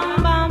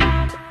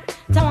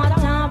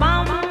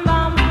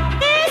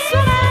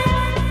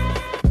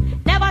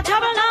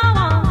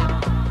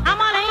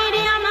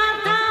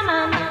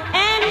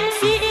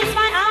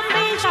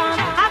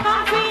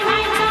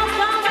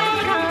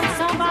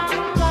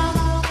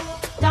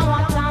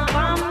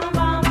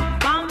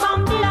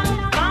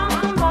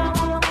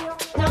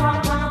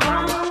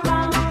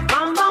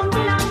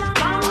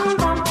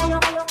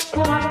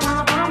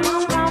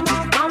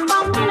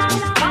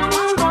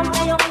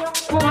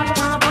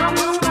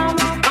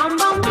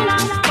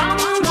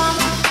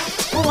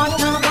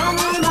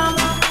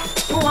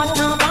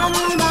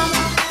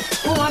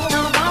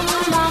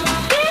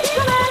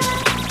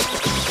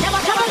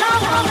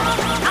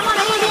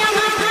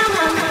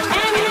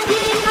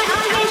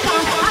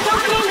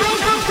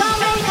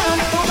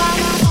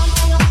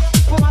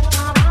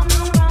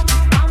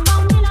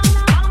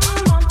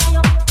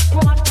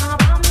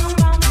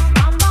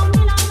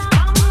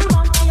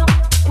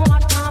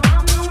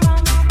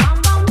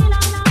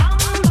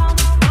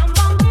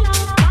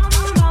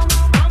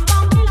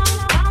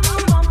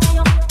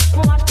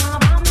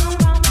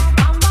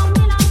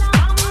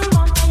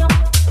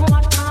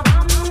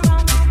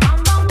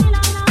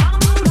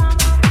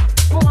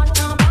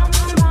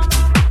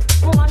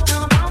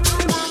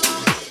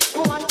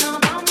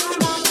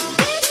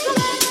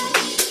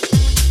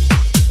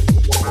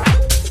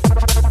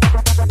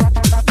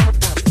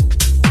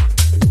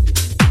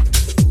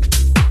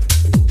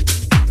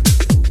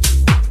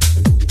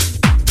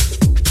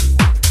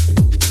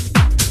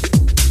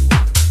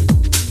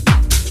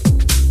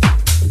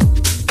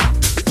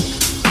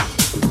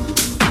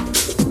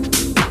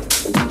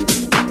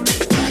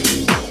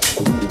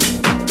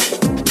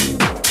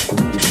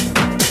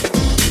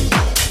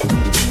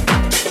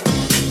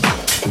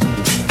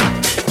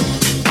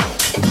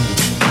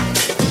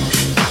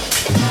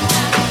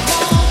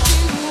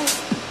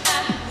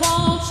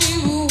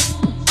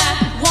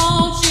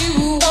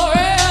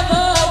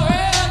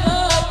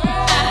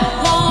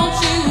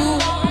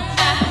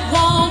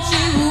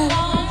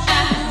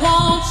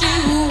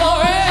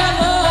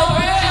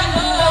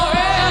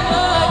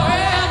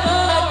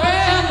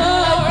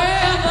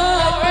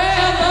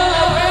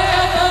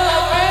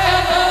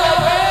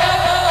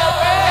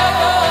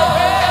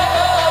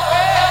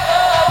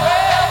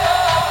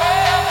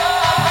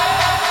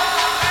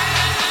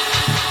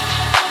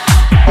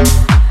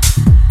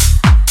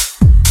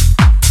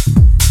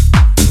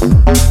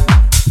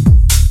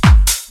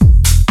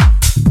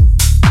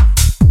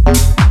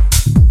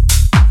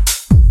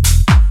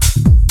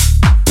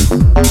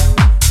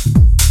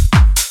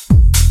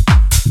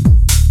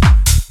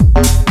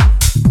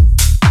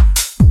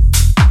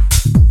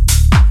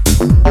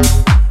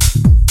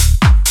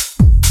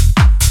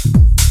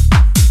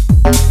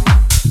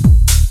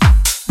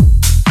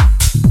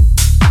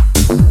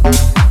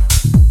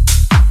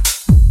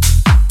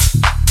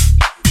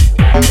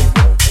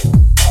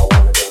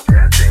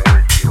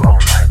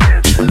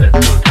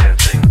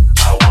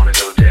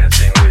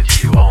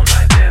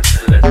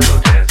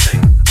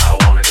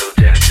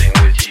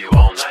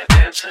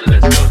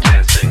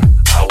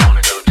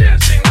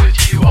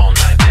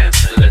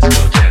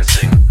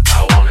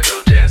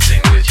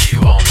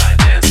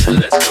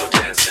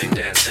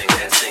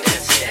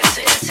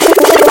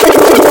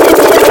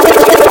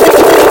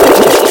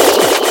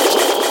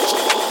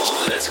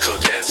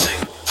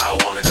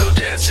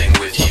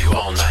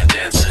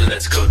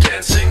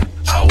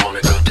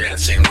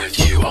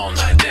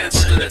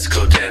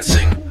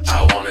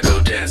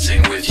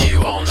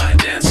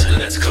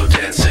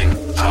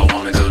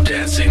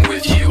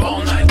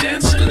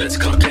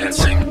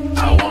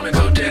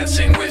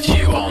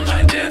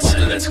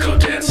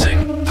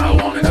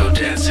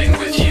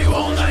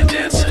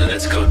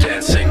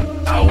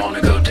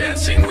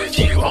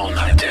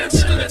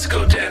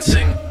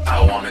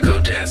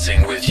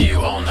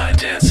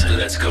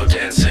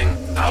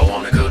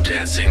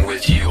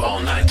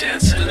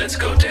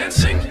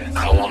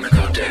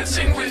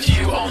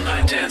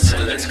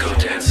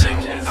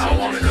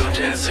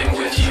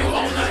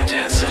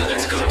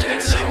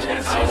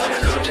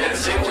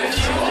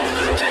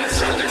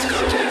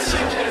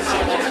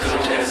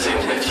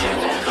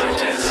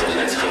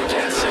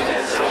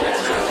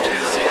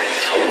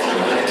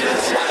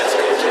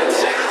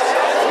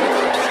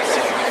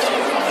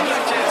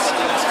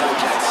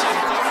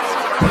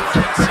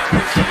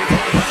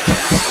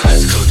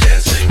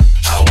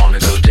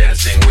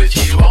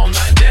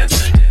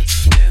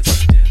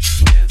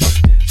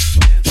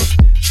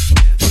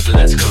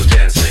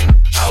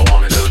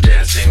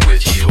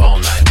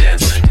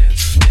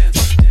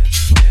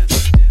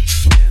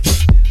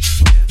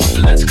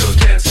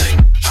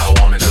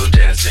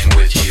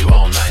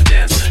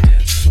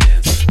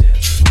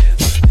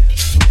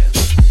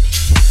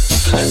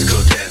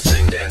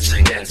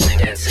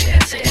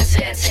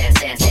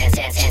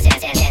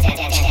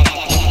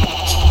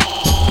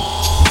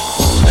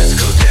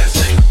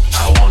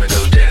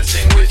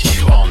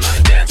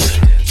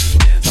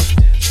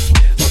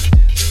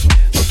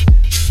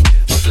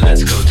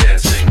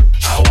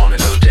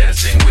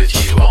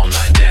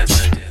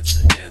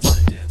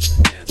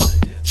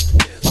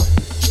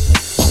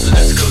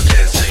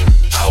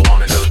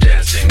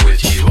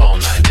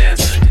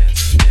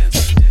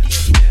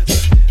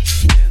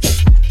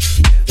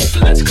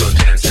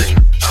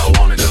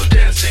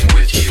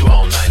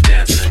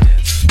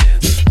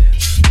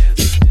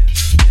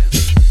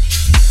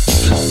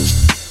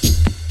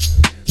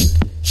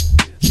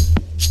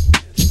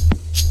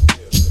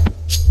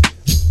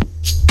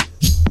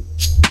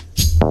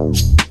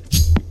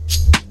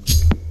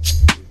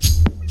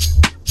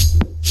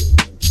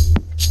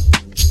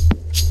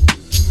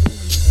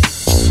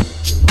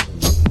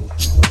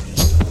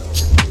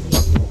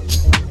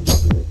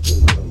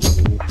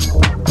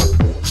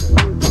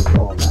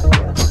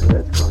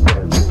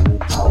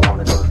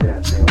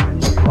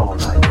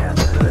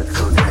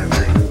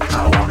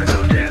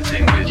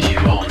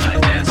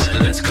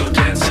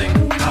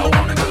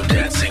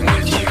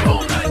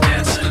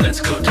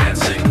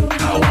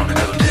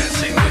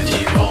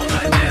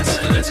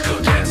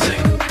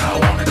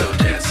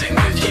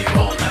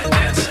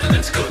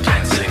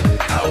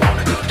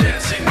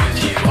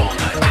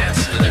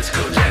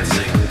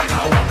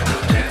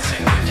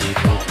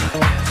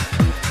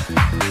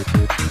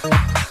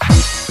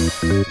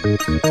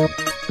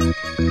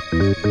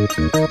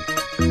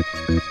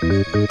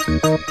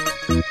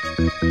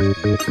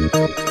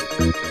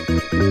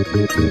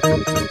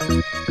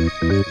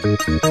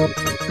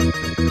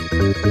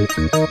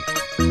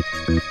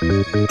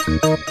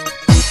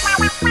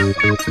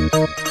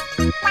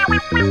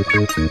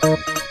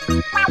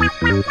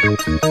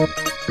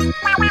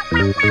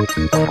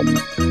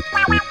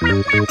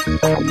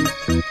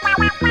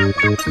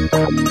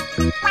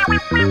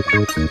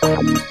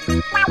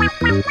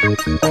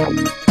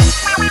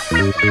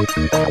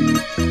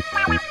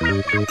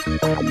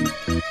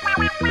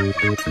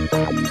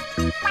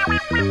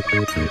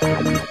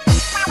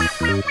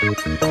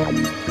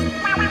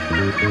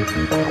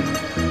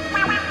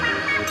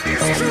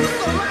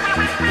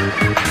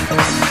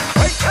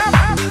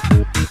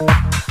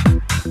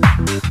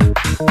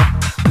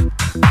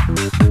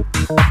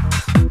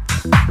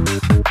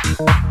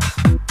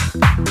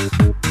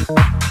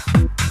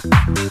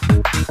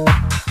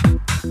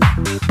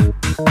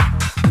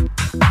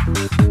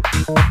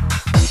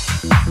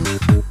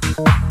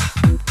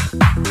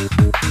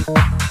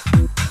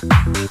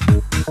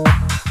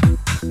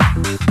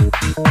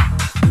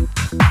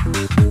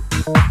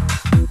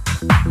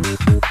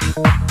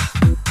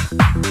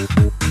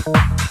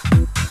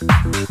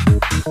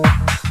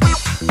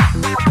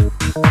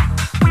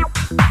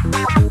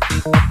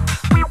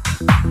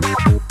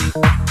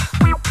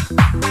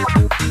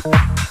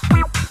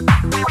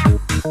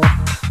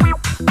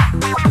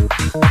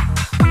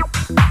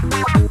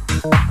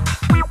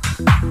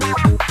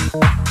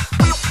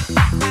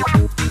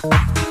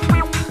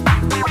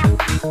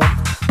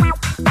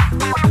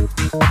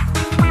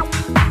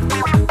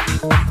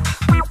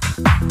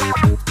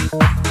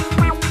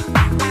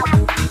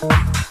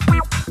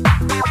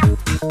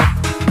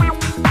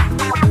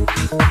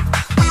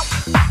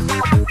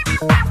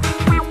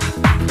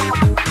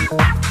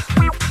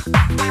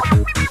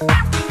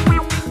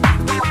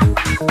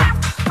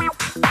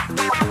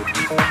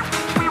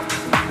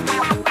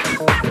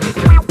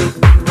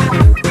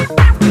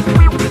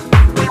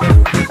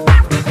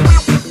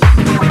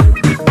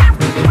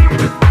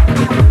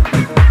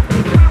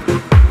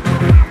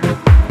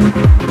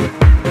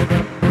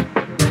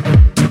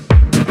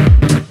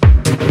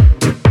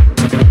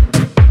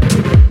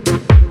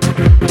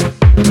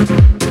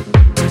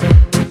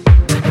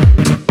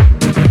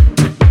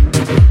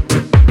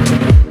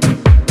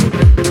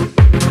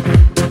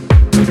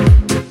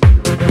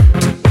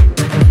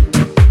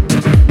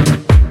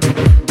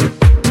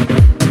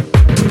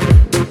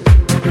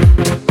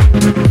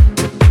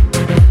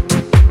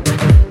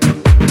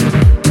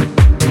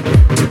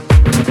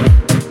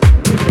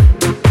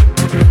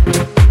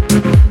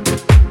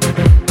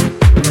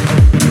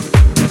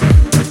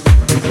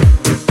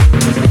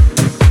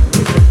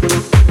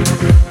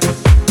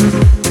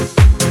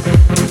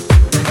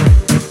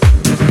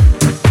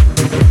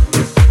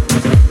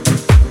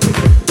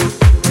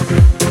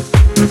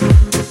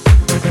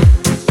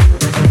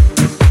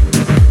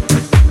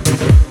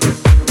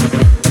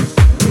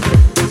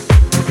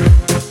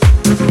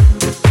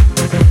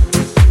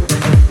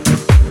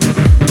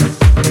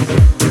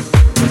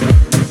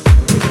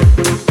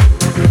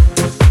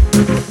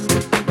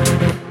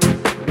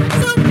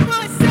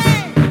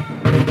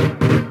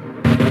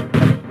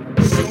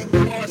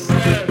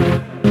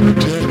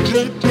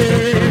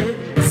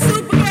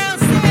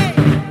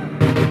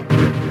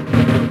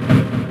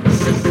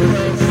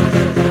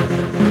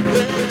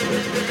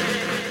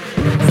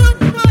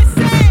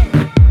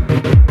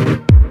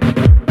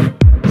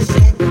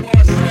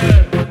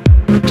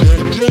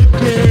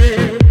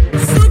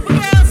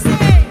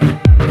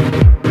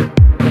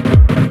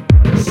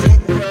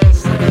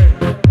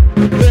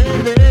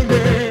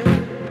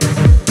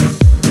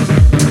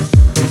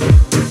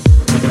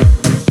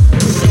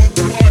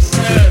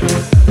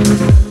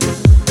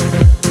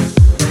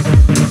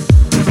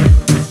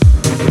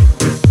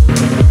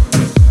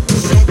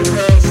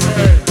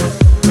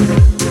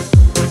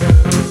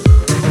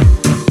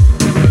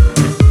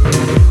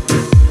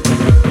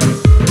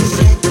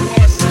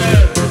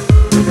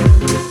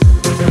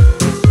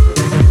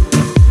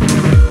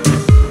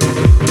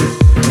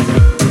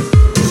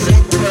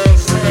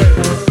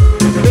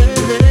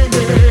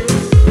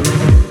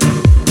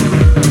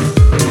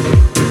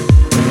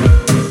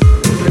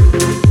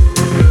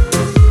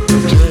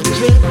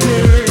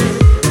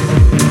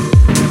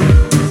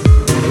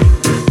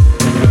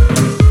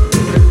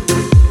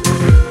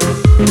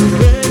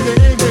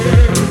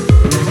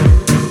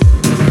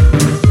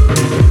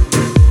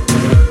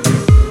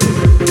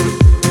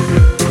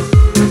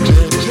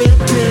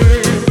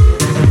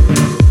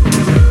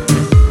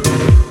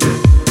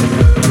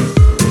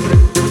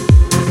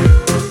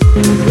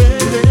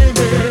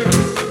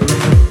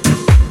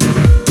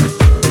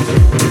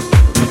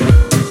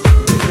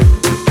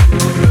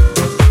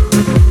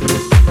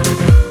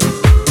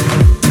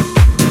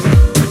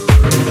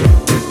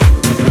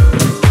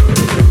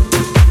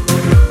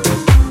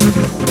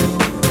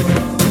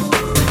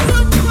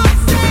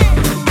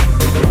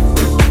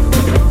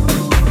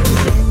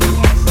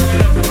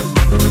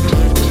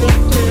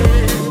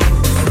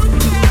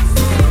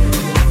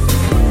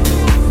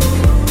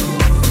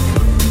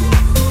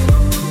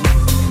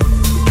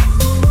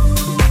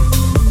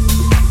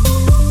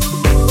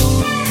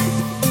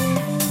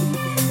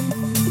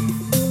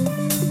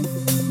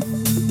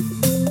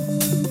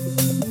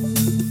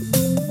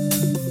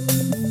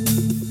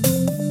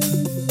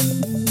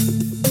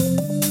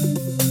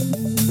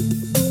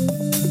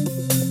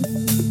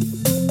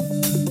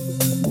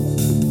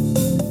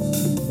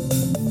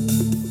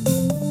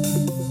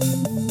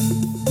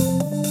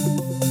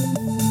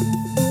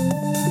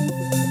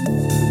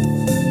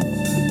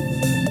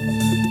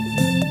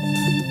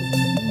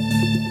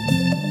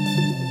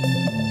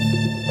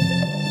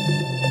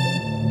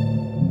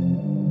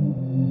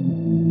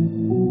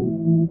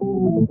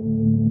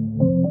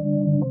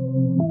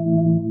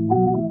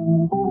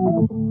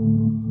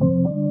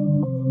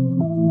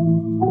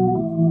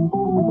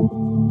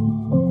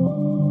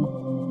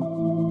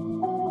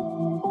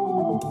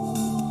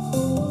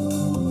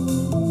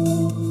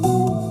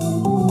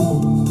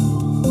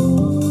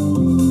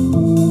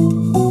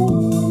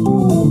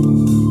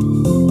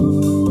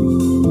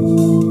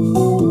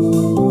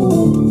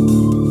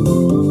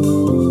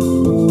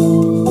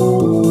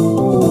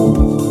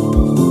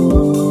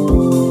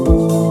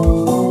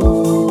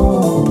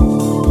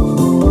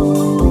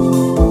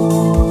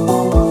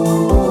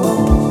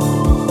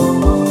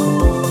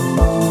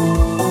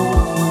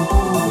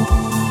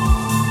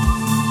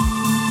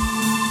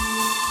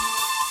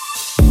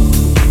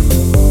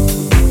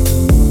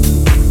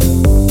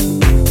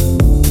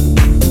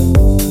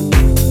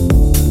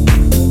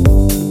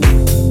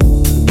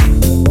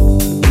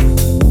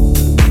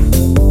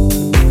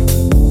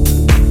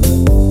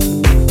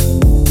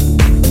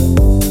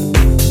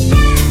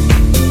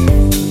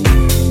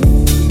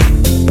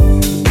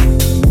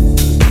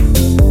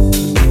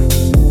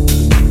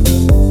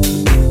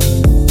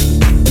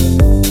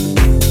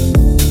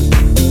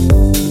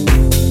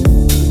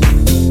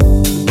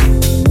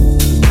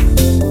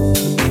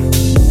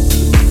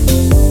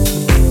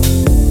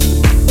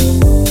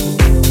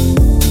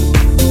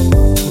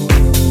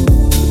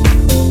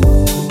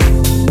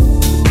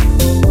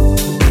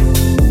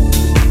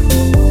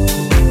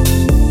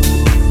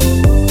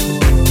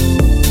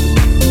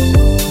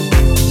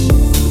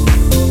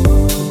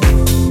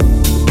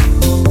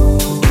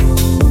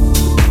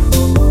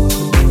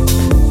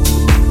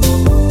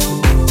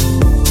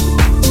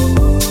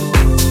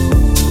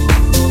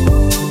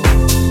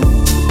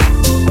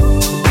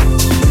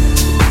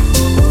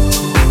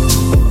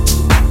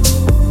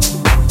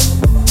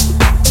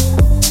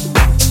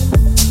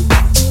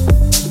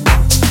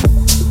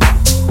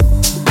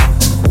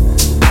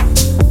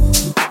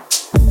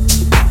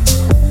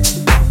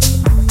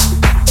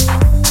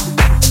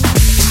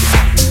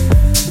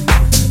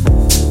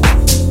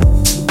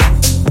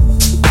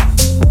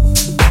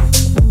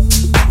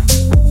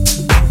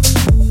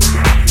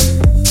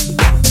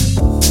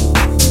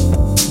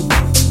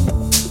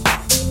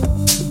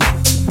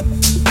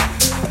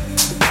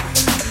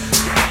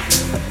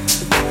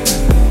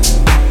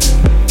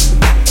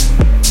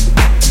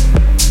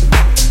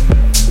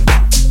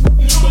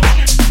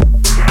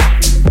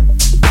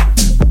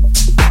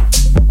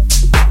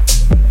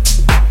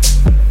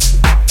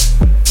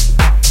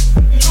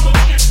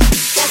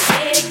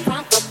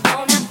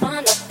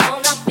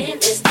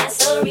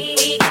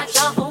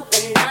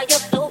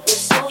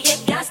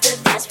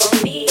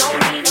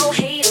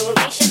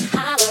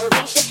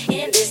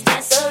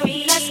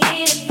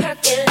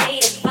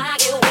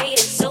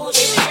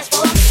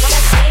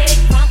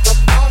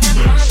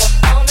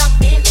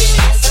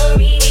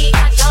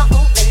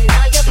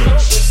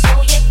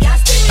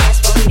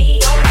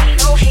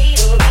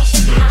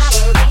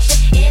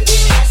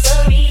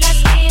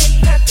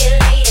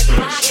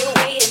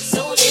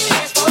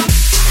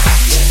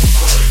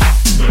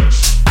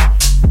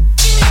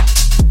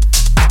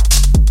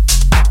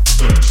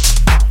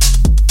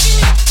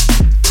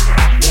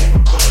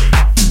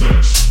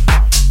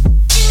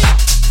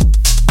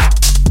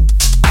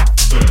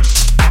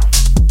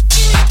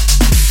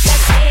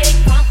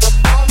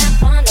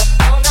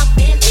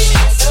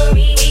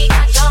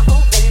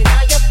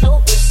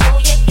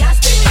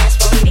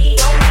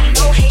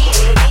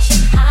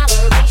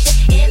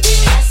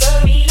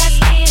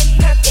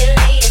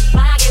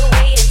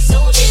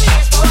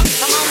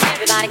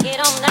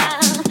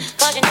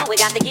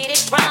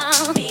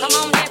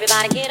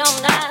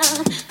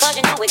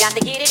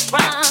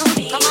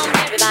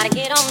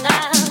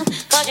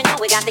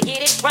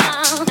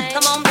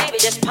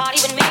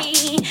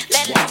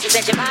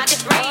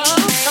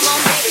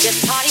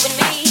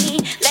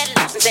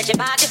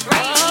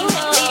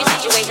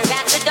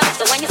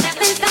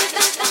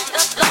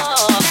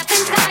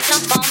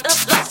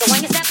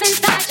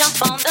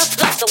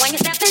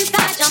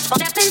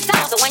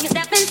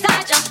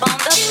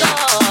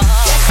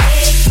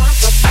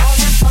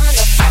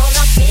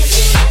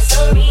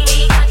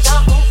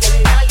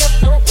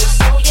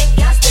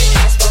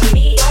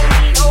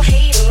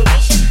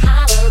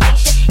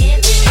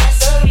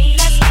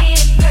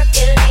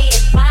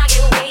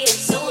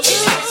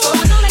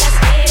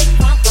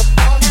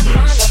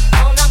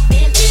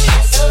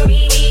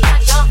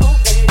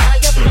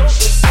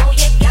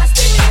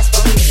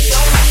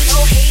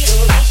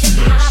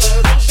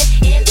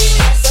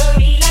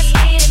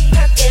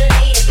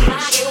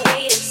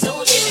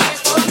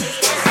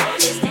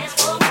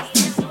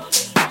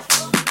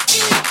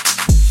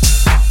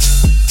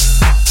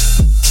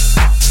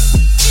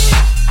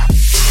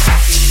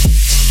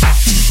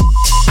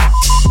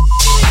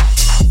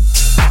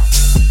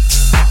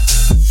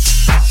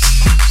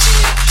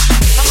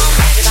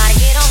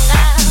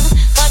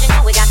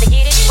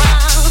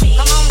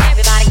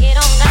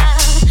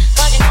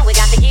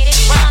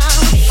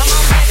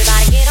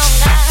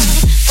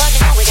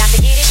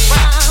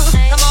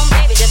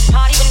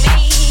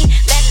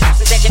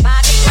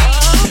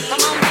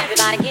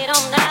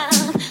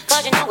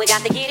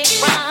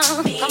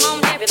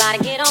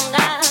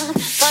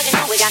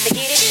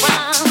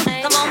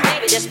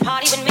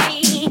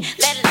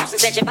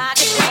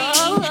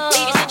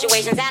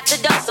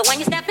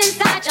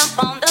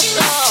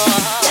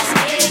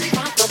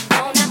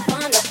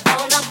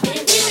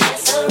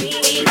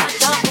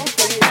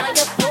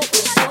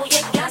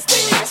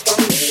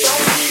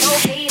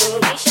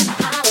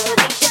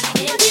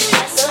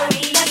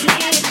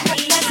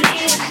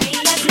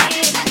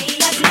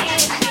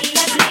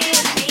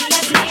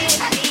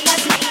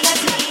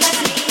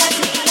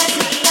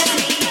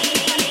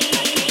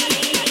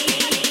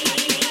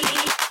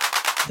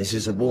 This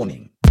is a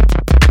warning.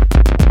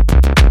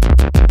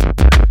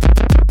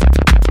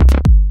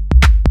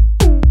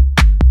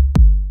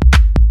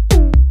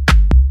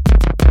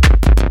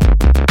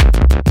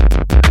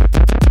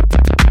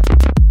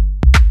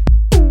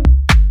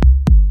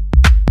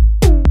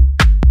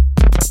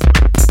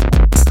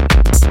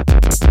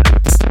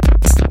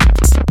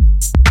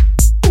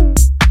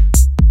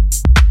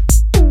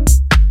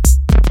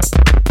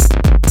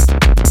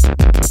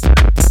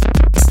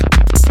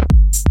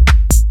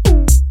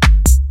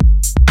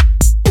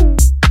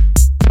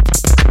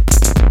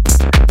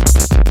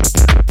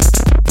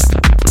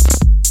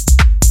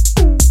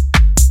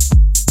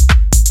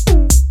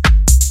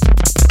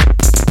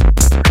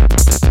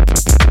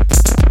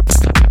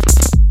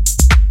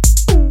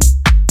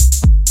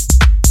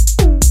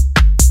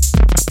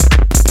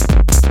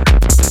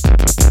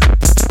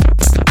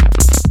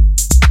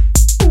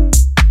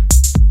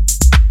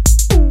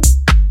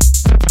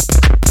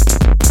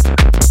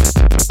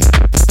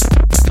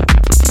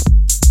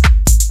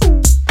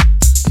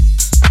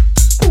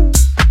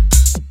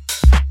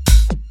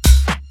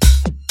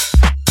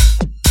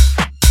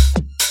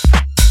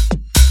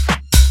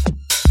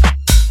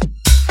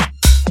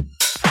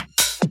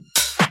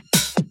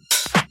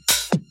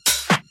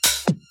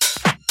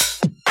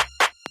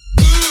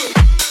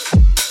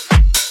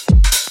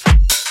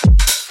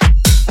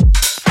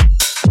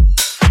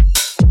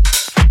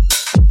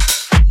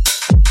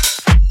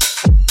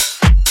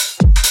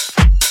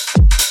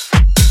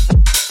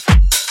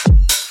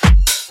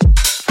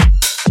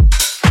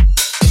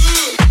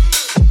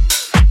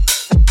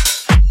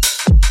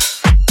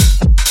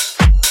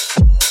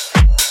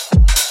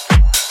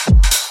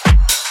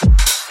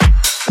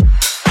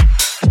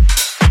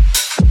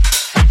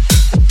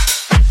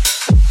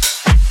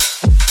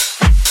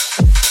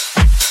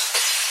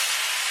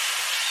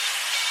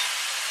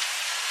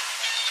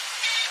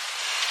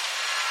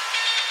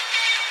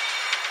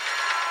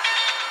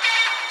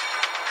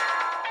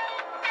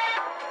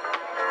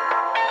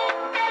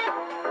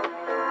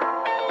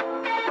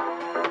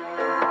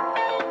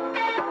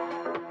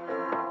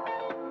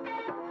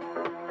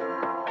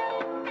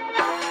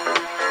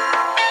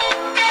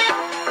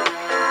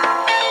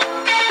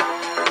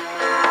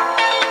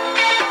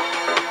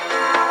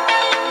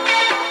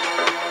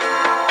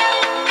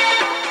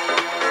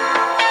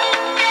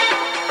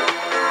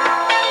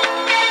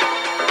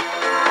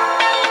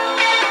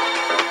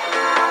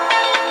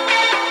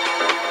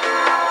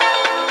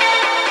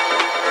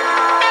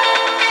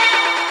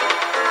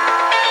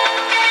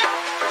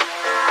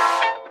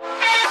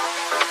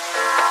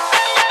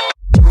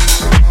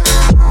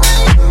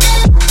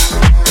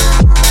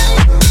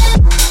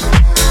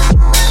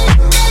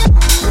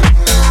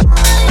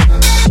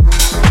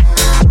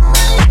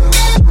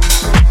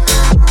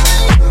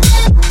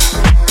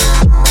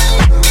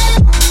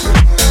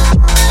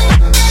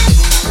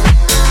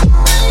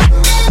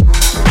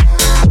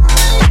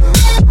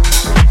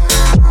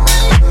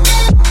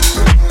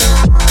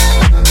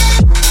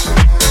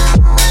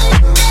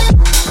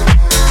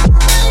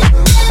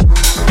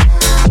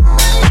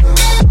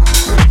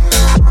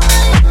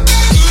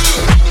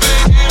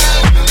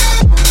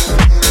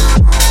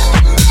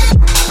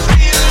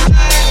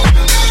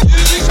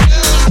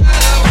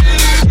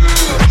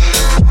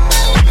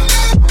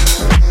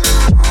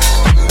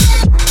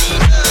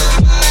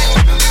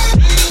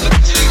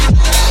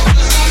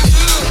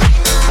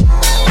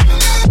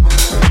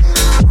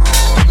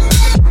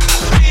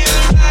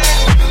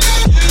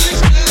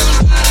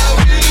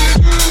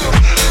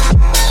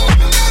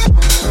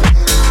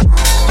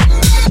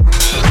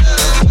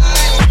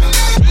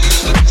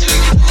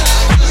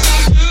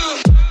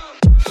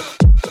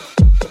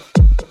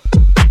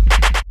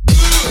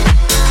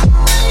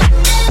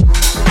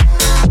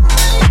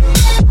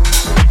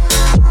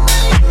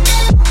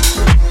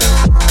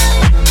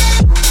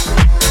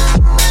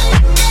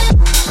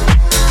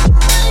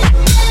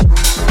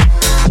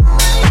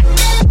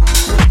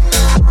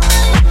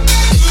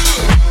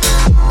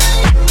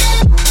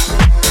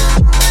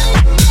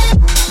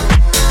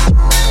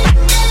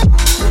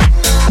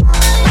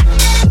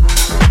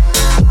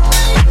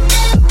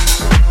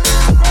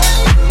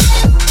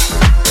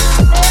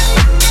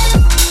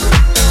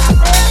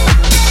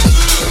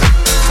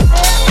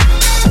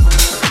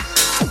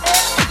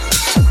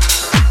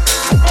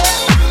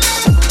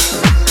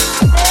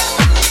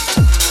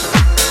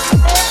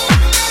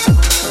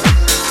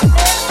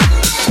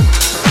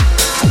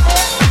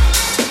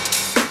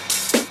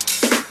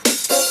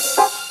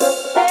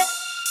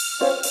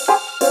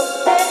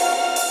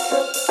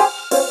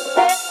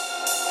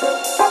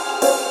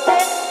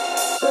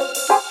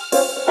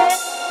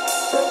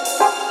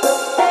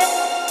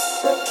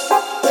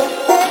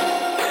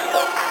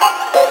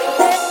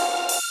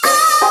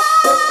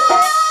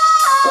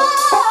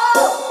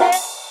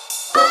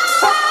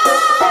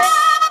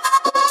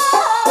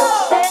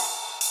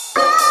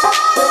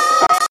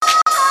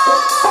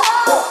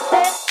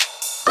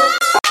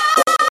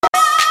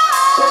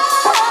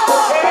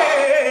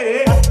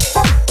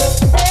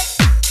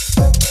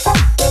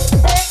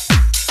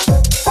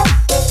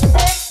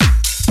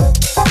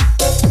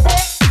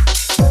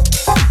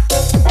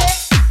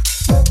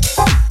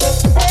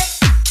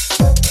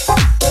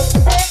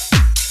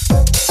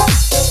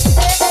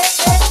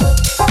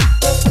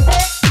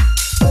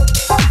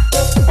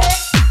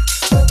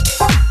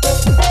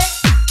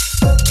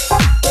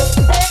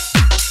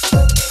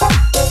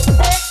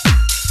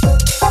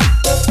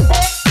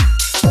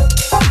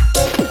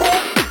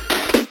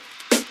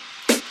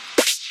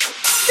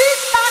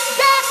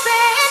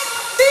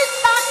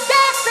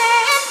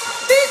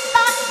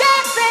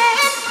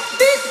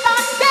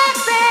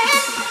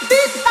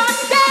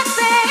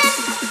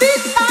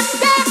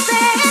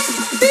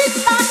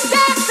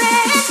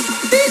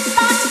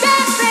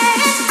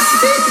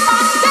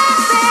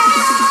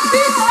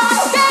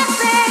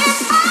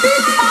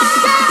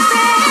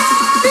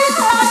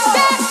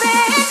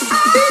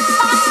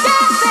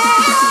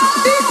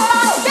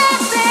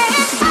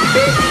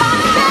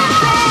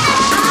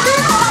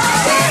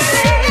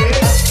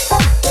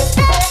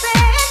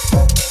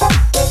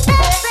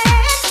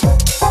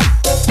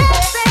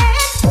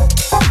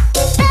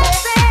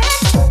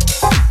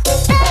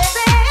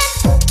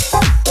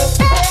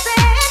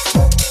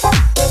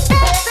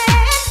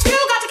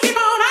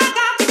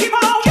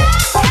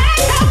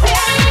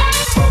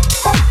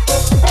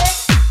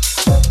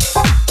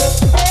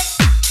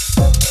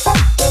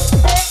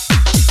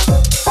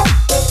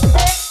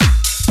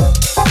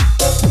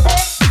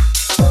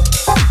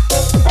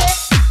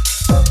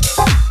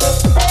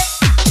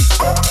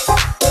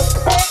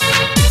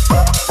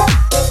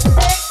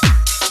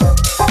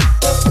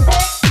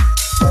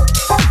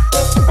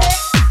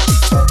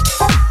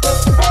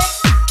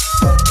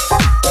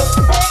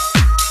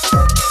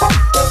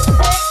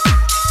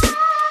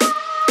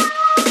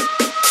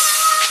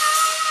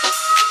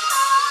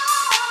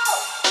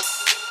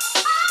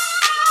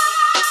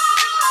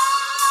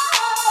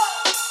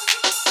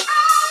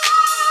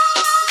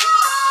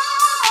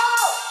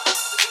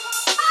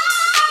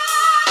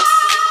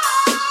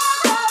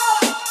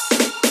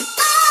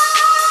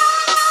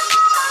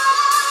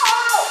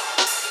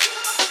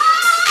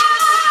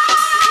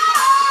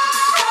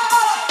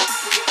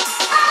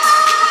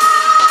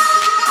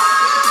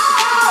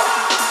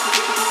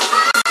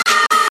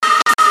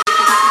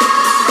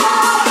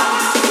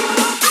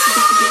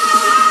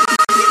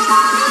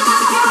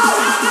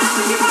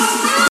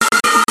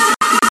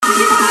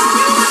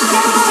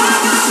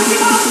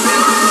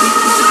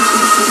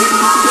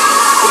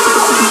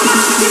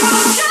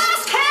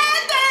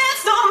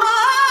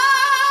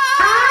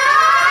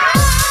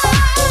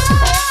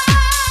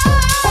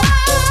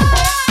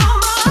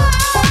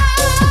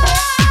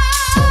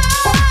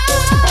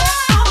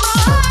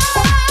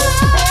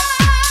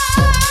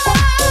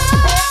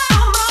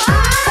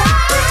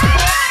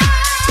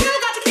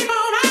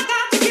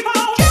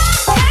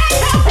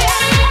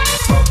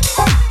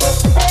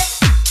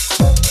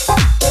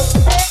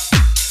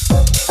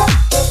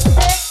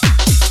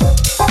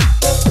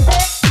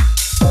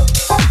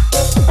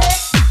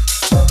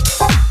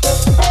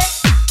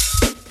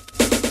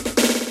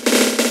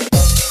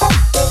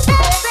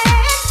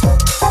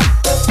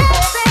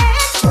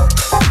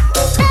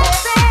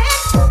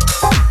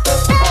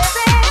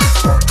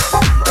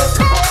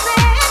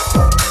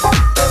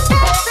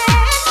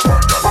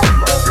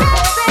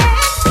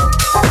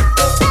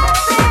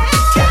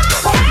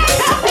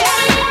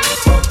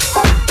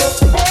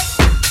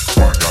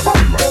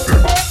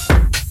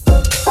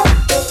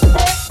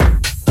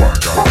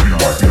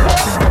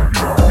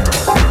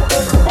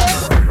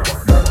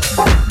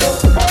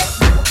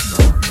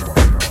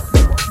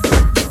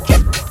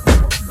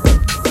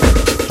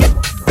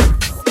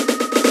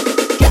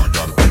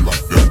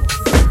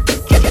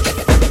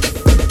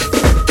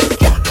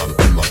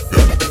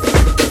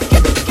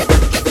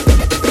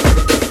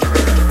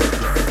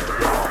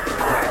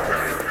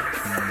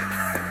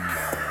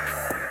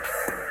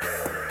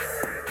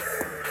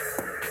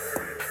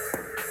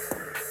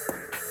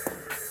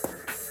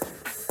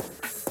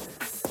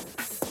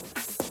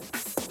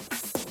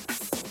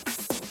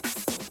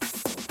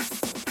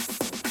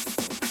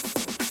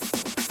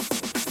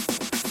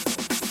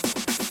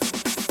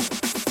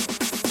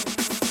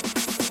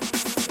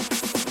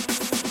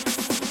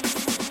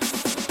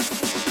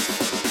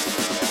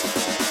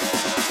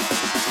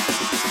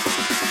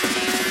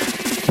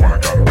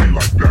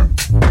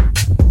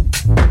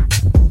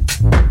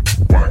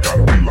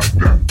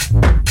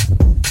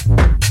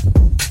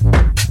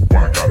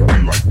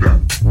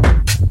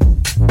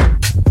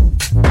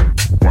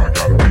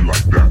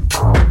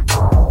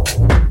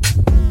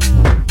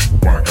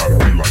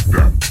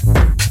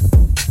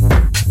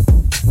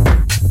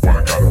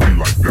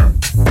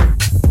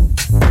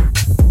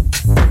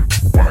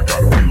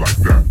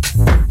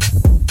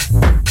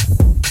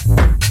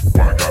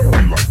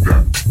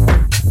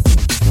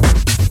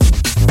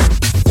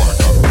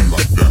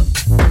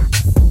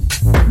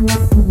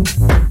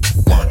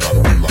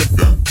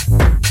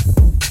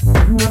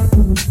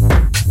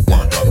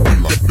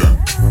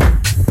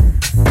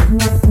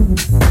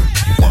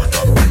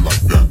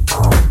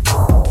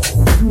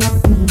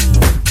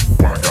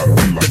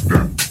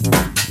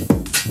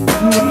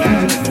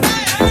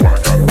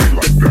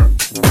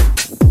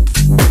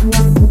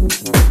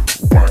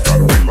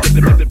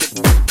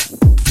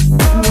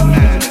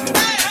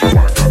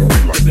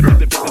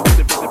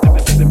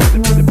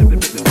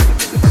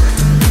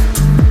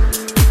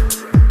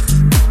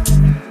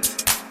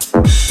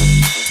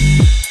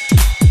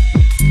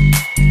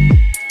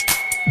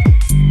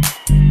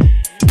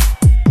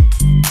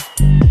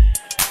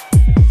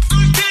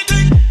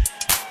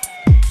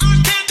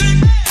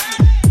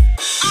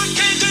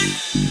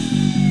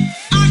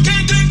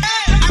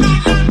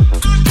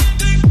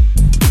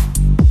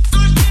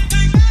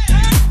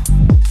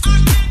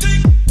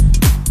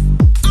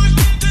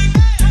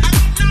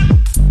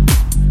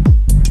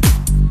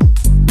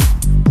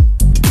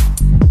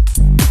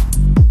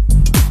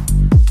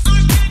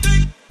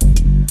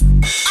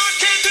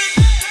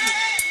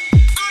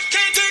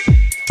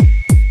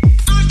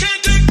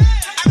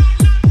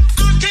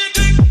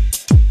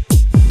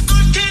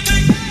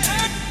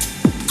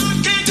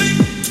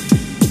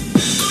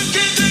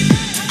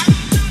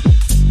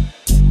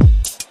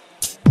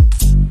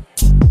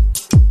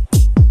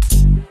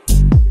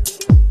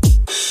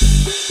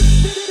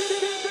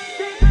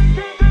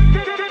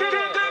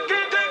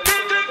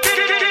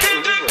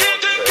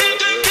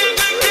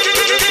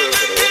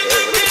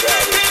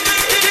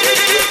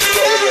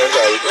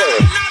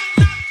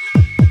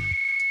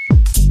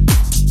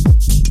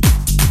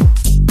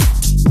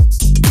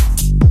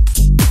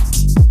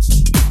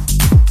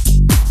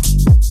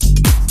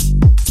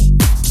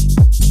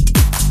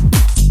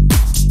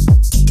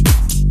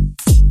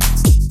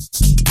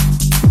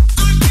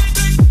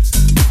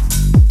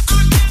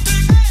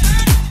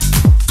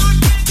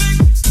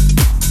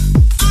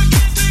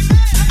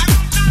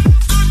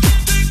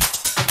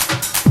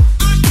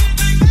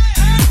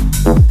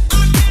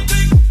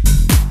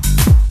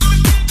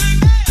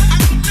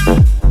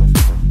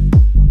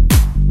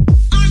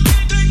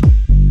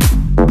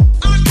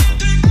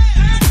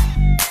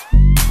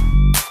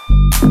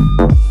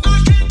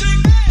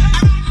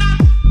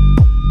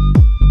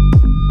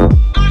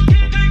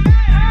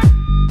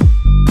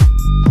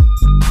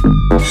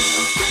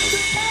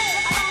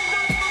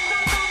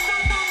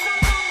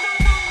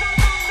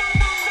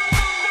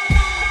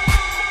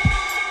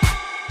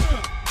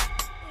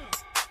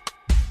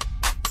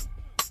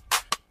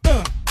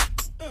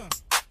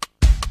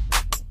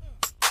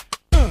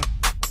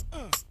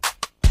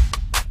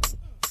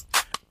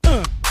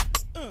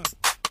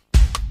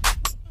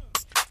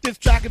 This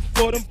track is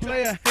for them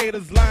player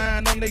haters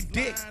lying on they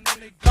dick.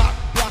 Cock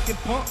blocking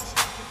punks,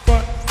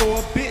 front for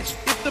a bitch.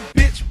 If the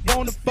bitch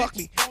wanna fuck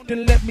me,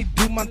 then let me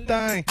do my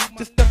thing.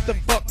 Just step the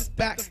fuck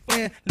back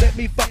and let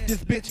me fuck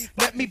this bitch.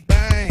 Let me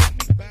bang.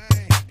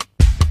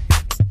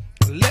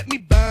 Let me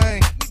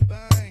bang.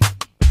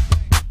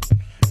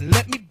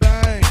 Let me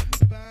bang.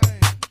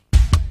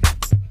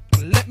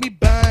 Let me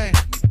bang.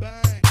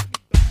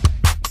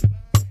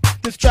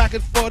 This track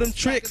is for them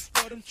tricks,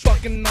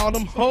 fucking all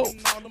them hoes,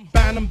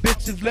 buying them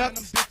bitches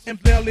leathers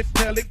and belly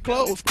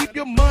clothes. Keep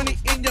your money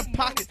in your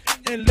pocket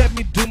and let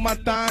me do my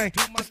thing.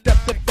 Just step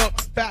the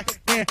fuck back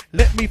and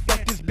let me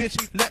fuck this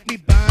bitch. Let me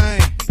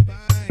bang.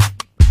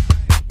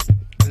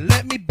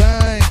 Let me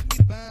bang.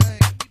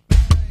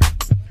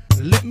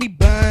 Let me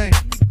bang.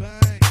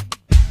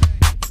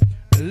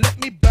 Let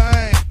me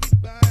bang.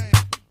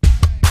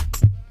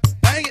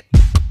 Bang it.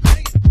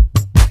 Bang it.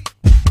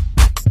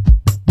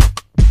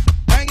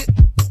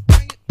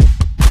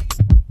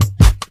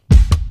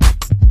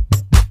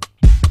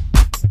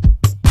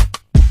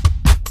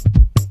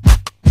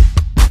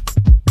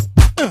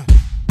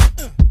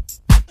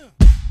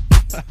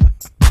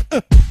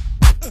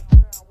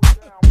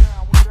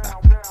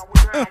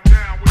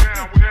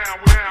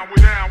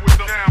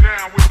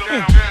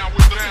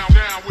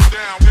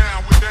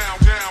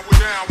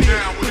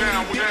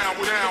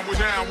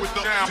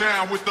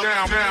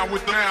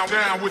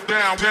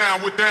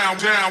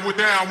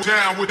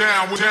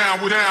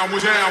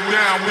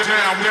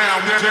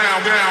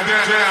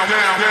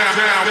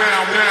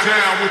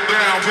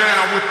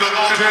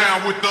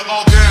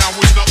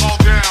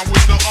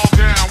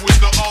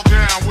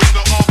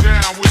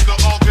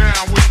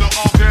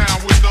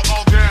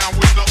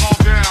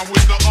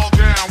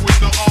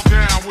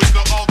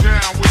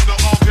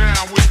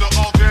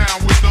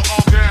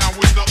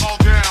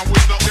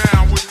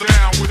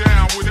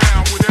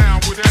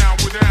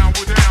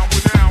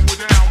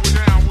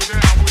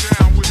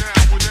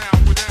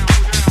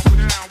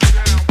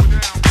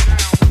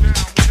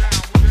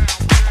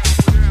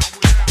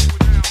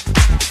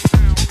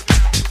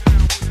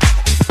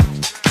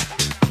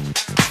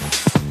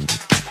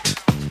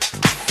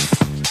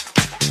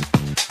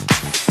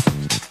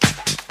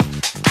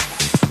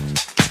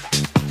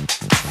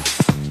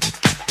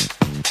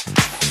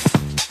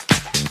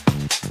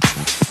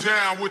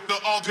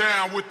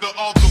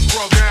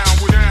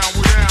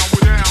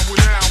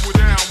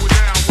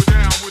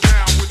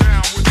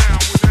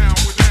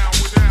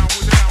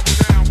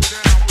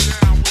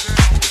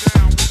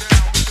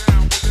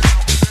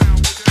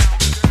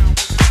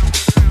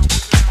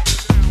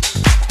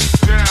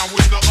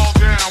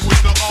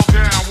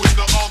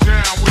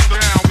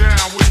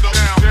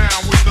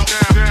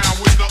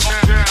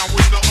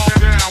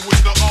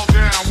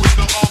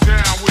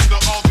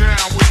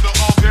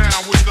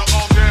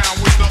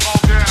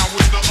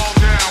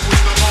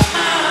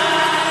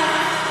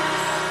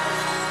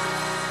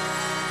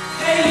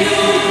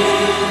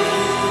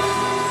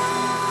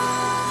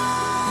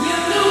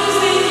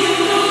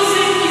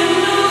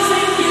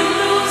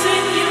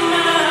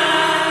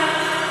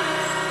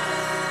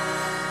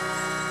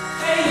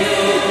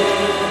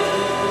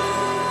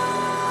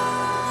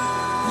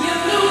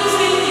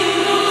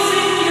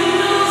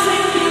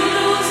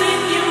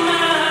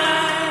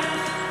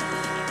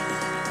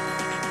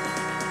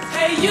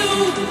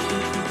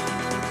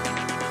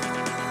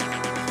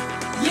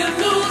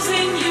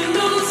 Losing,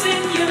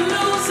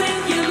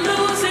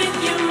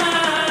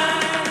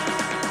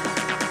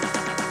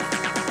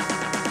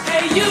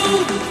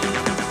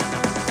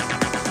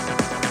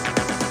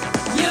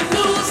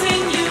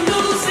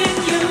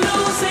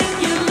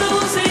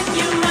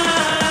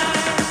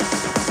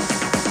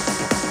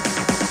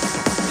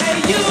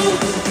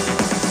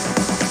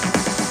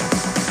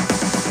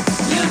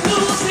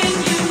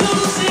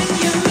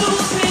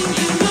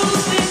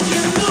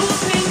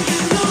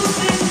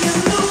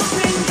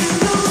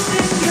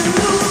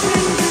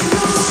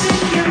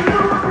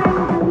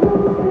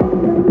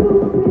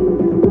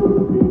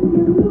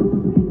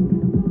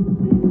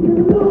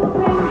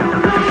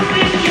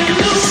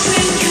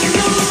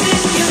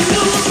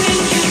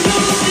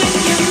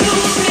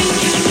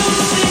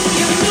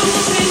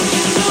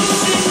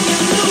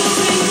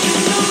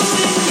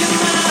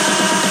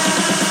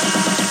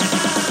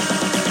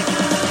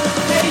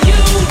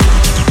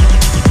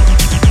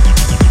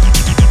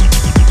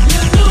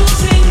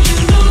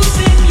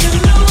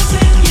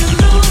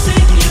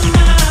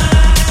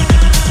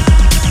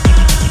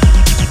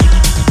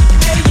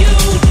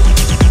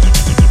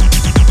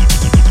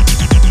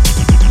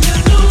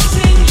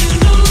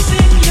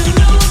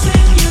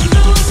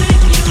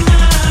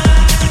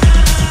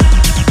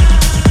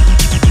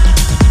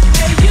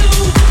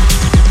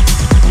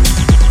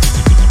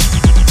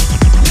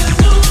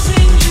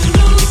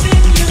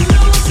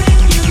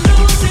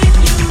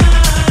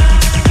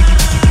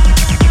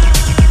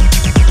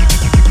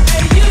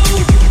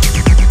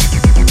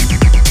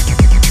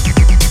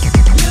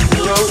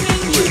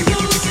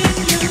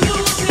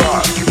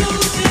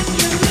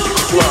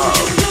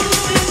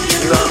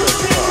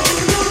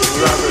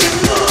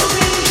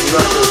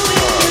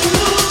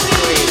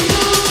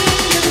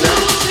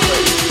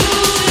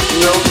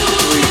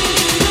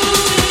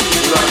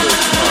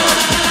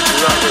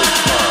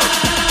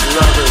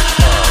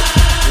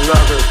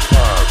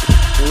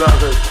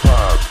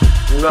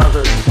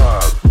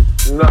 club,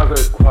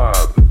 another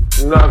club,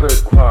 another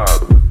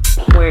club,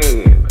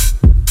 plane,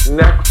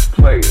 next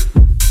place,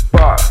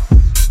 bus,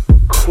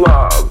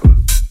 club,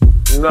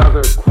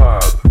 another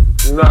club,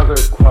 another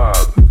club,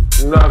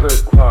 another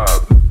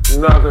club,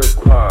 another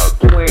club,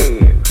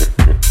 plane,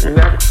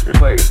 next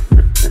place.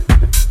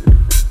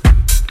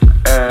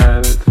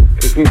 And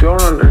if you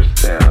don't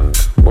understand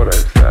what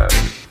I've said,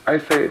 I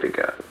say it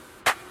again.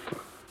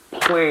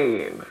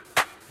 Plane,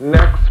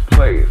 next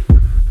place,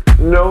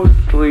 no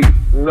sleep,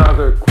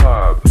 another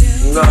club,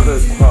 another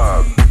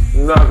club,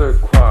 another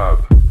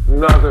club,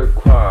 another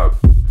club,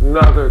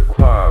 another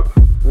club,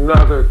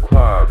 another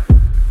club.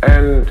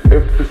 And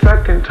if the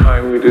second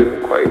time you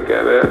didn't quite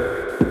get it,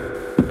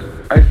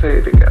 I say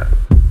it again.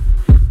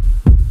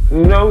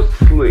 No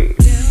sleep,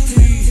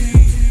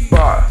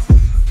 bus,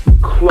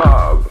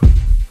 club,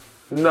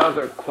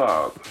 another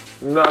club,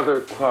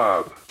 another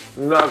club,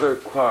 another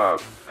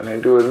club. And I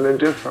do it in a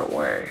different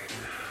way.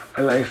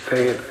 And I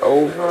say it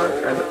over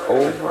and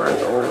over and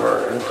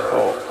over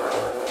until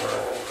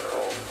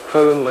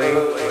suddenly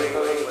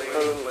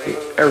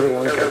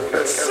everyone gets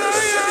it.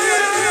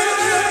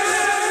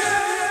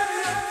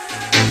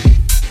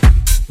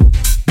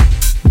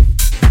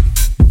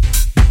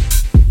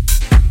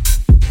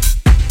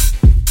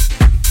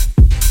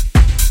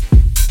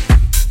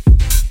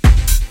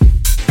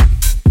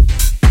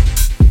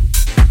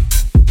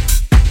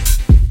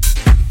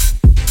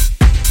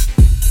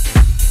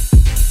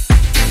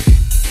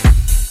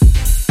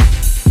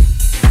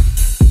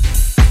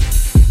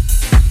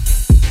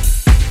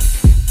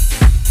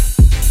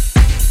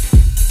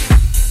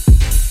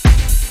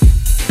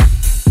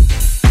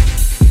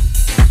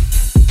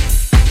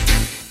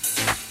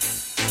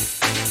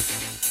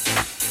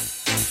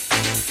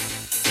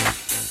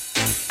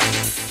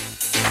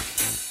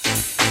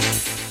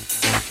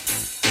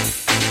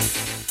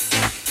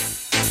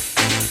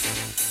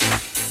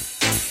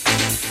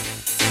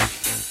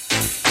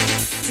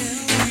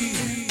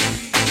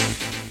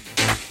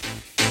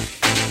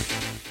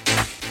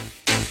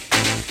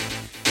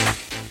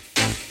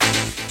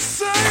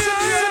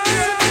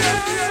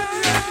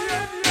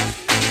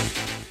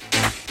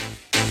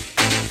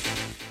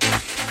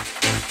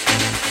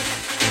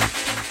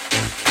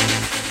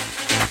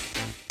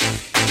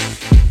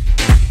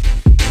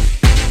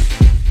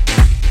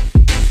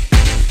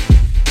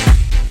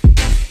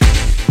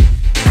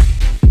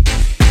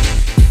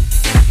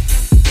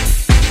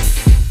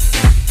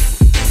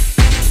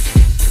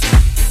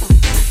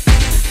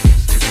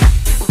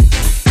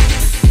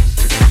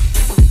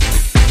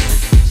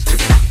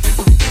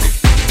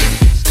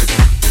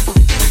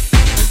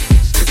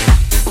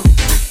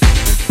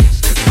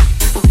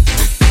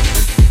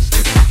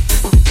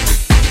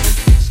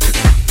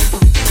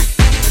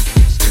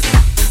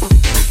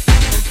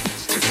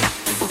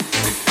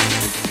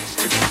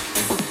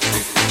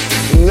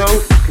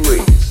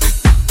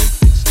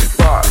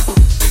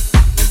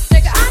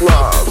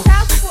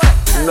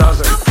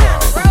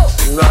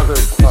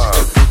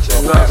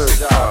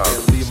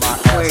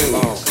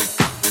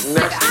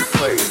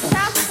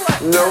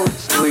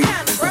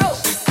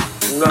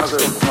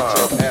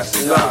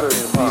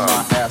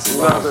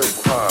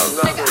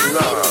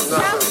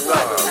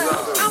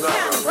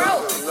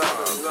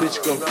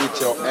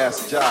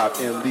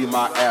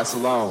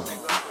 Alone.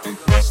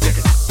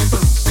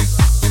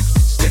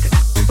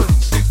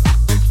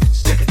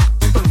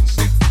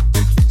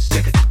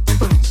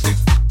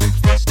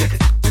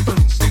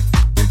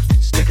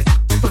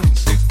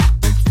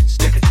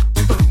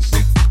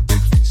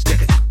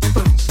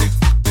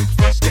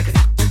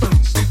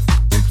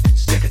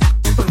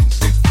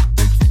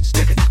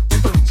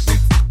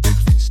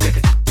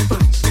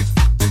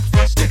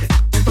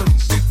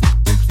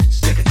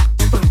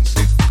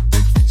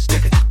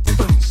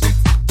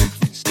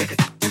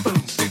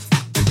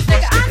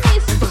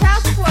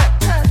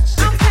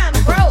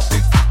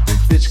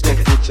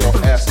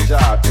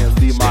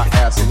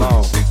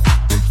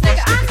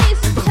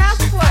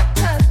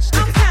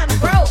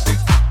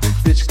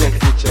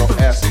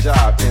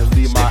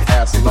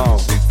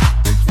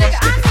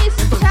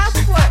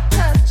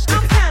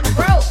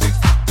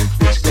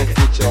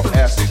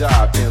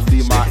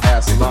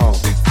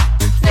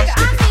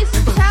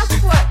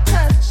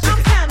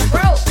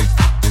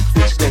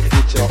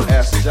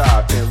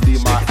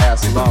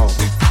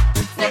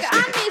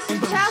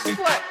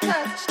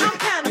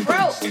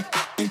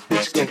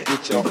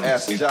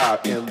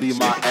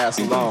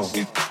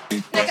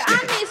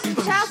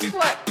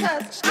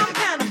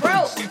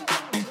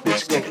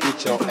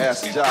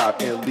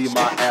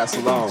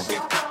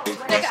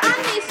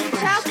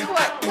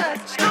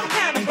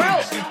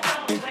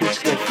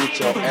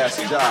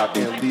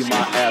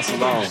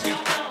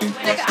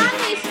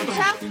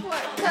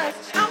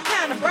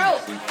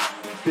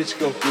 Bitch,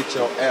 go get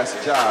your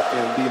ass a job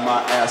and leave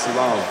my ass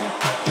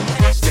alone.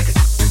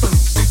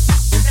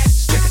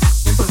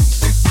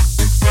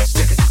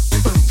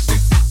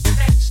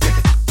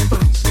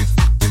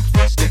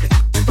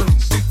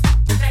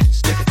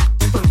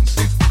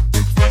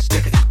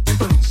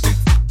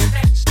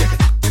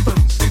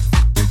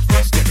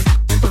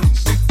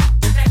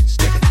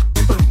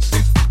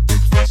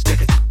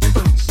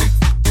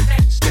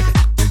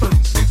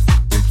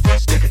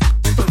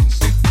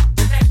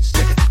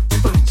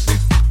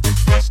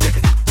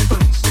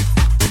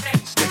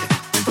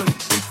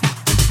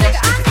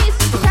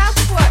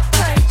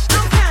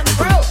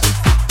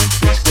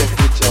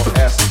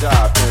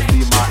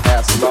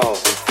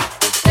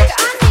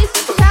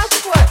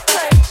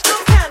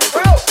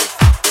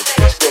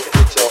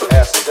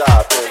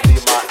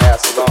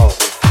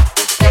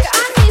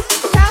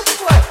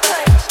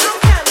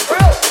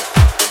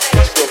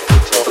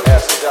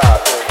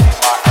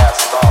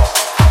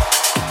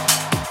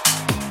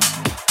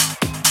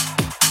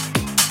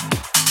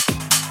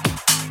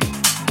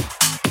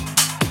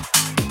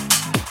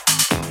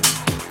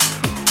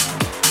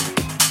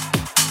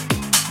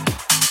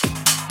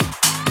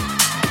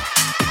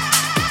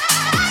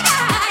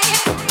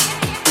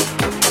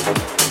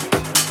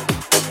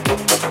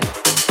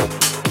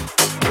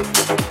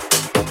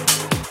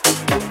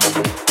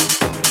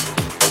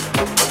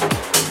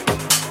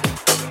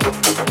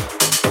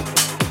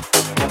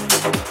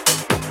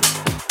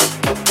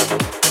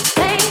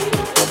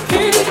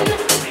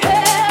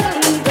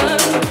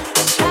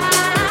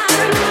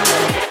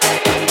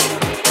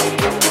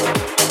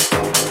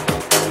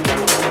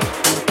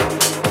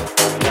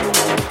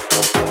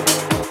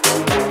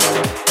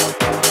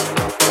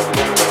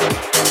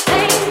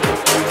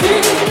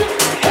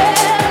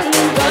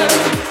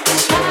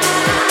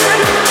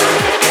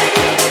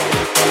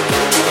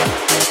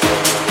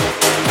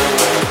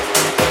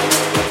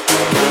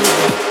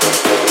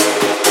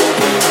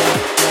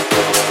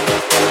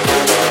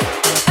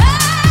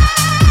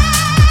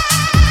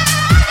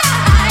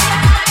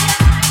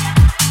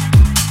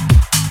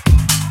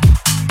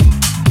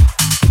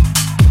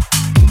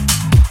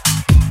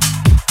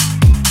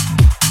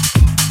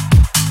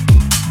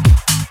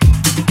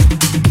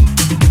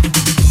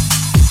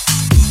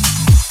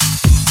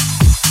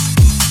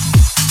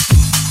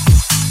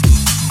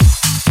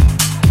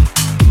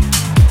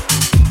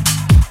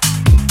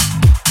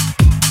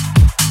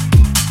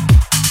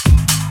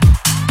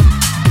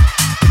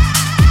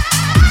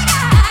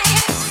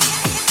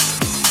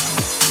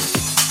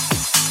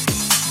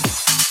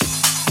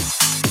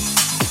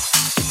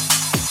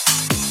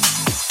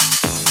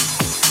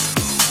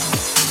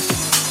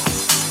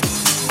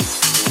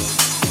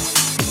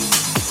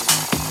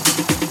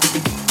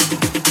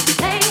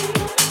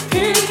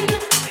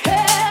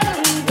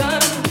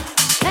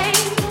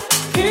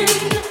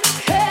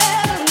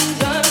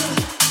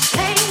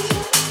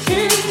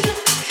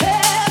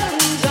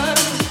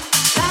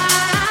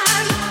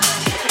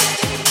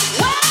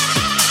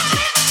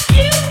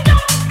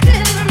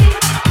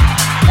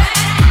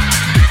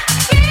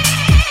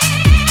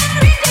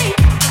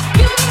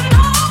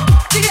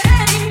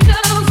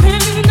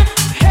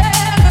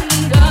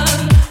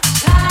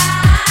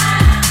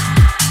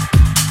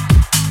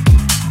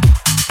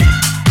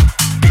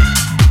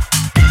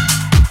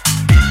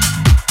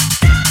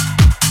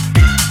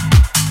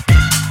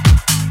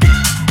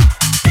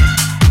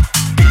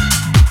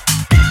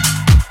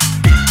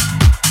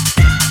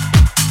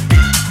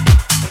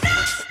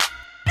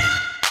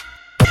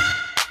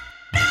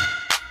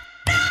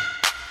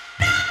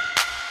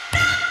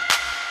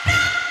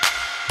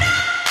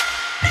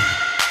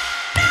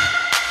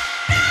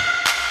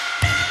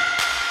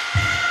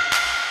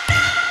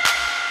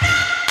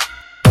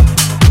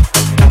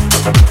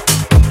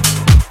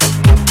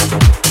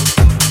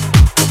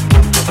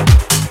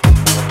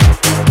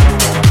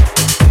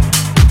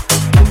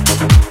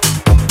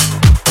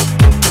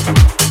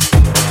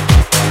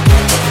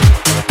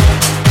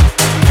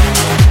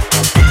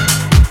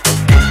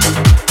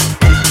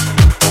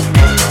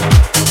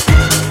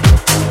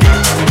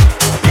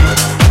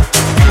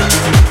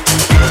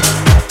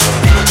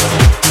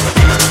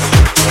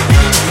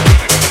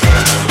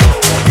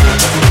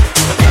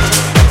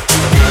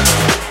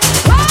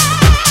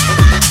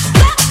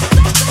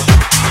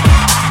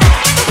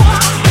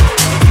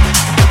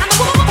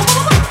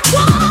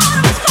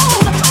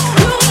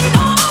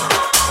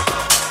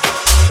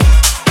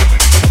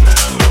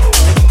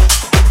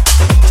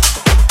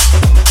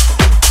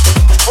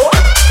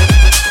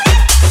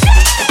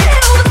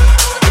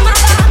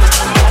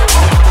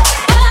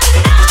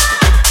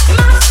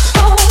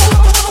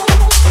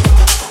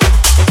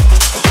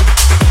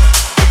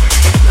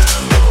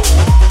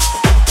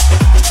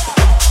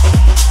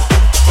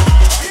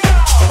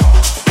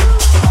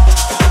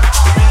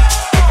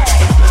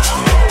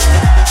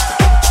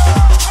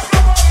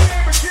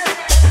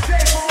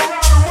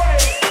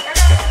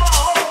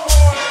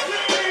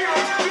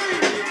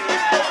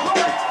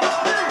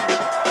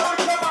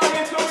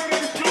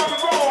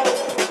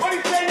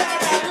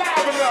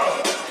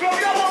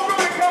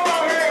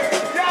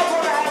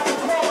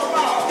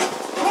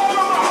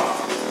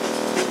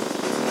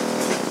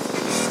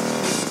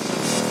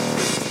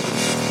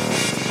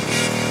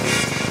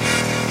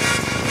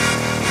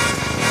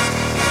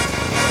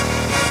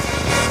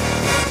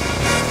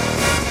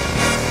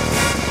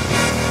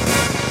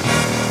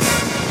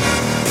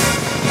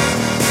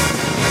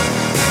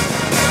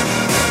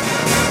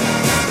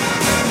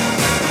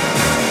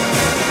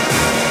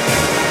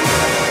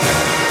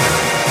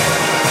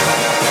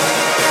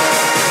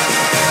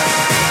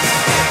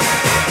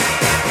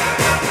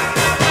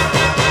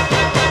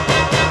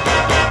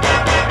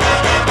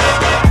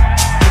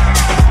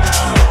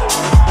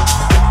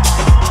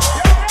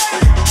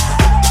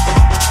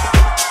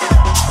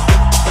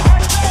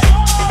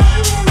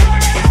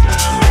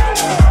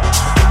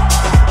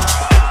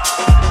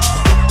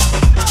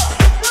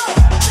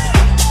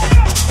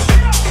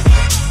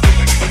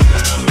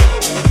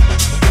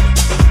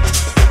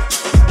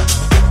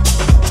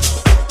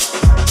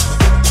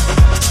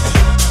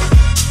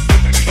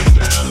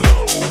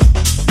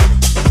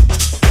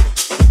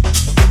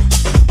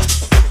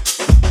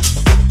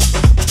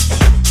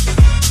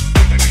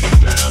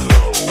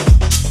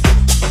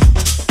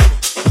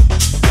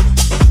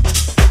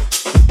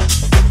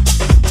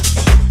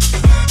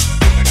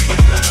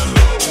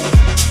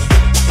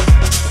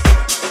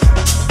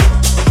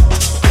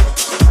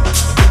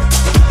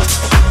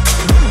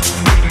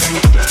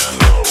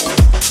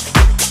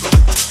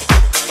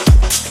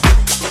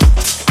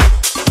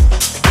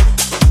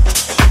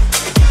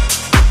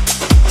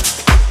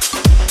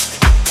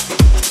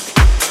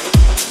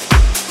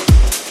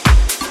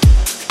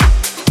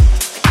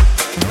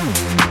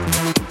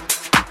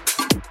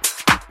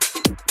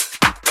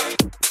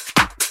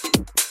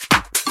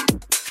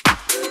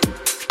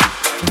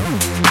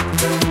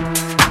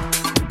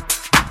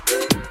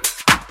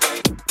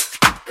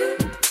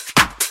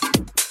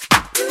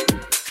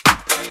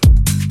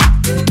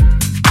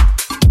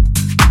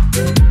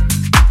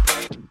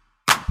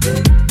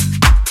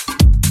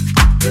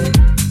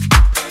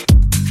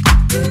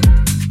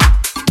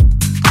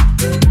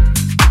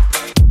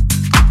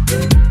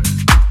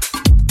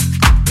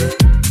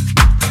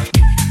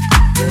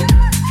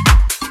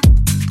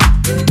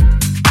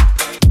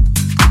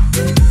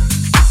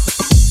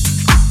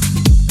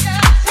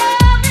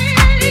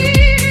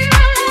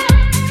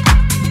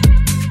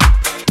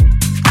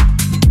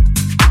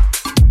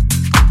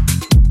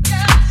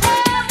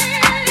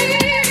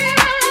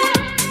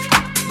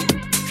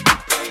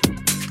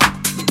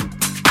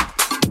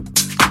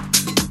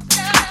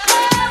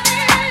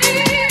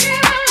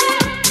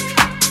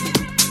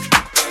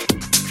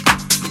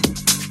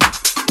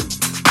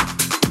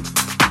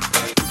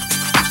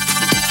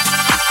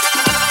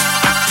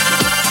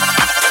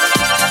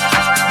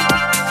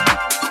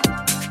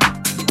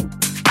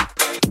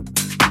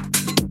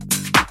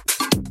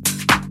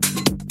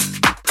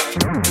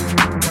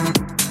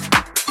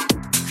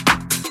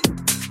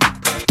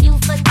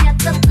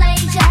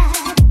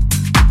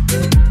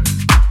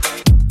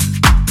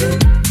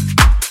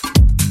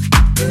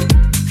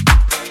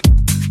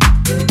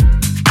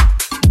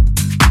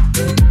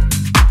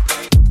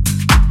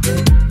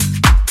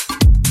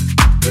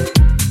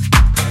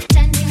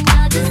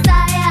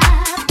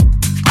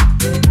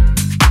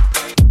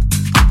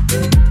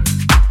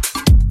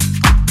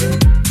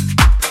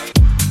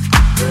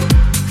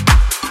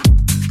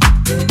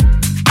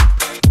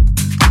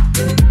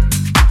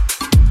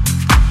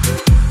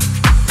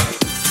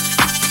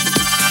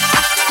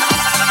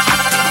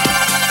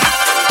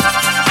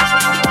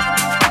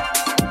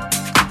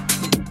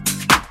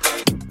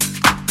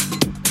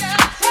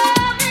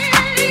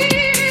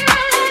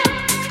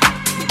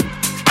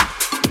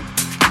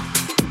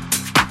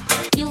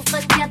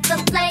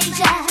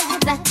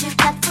 that you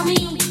got for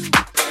me.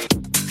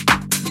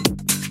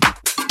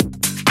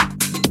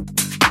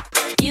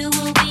 You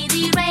will be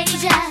the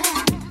rager.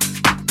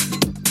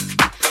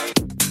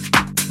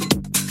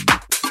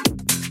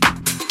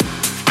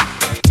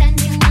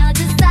 Changing your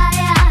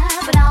desire,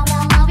 but I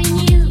won't love in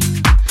you.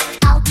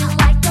 I'll be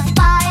like a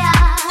fire.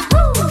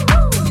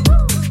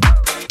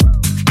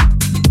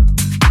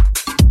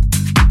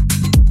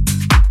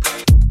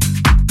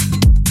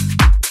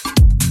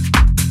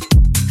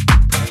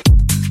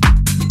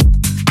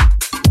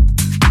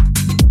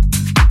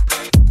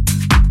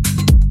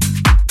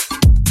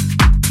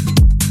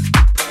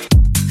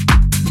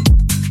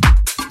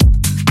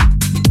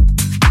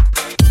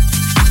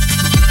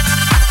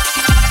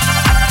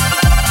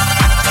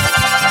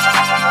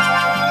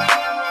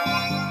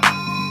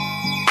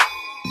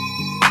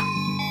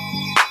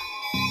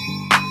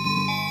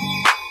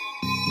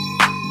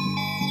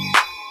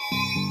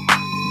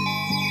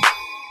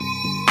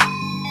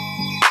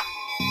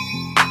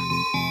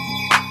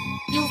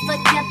 You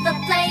forget the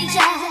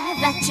pleasure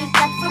that you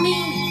got from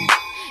me.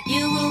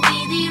 You will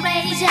be the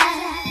rager.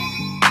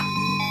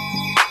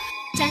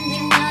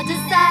 Changing your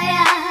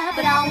desire,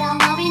 but I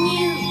won't love in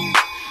you.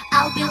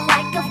 I'll be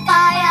like a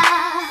fire.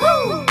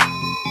 Woo!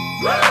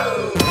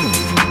 Woo!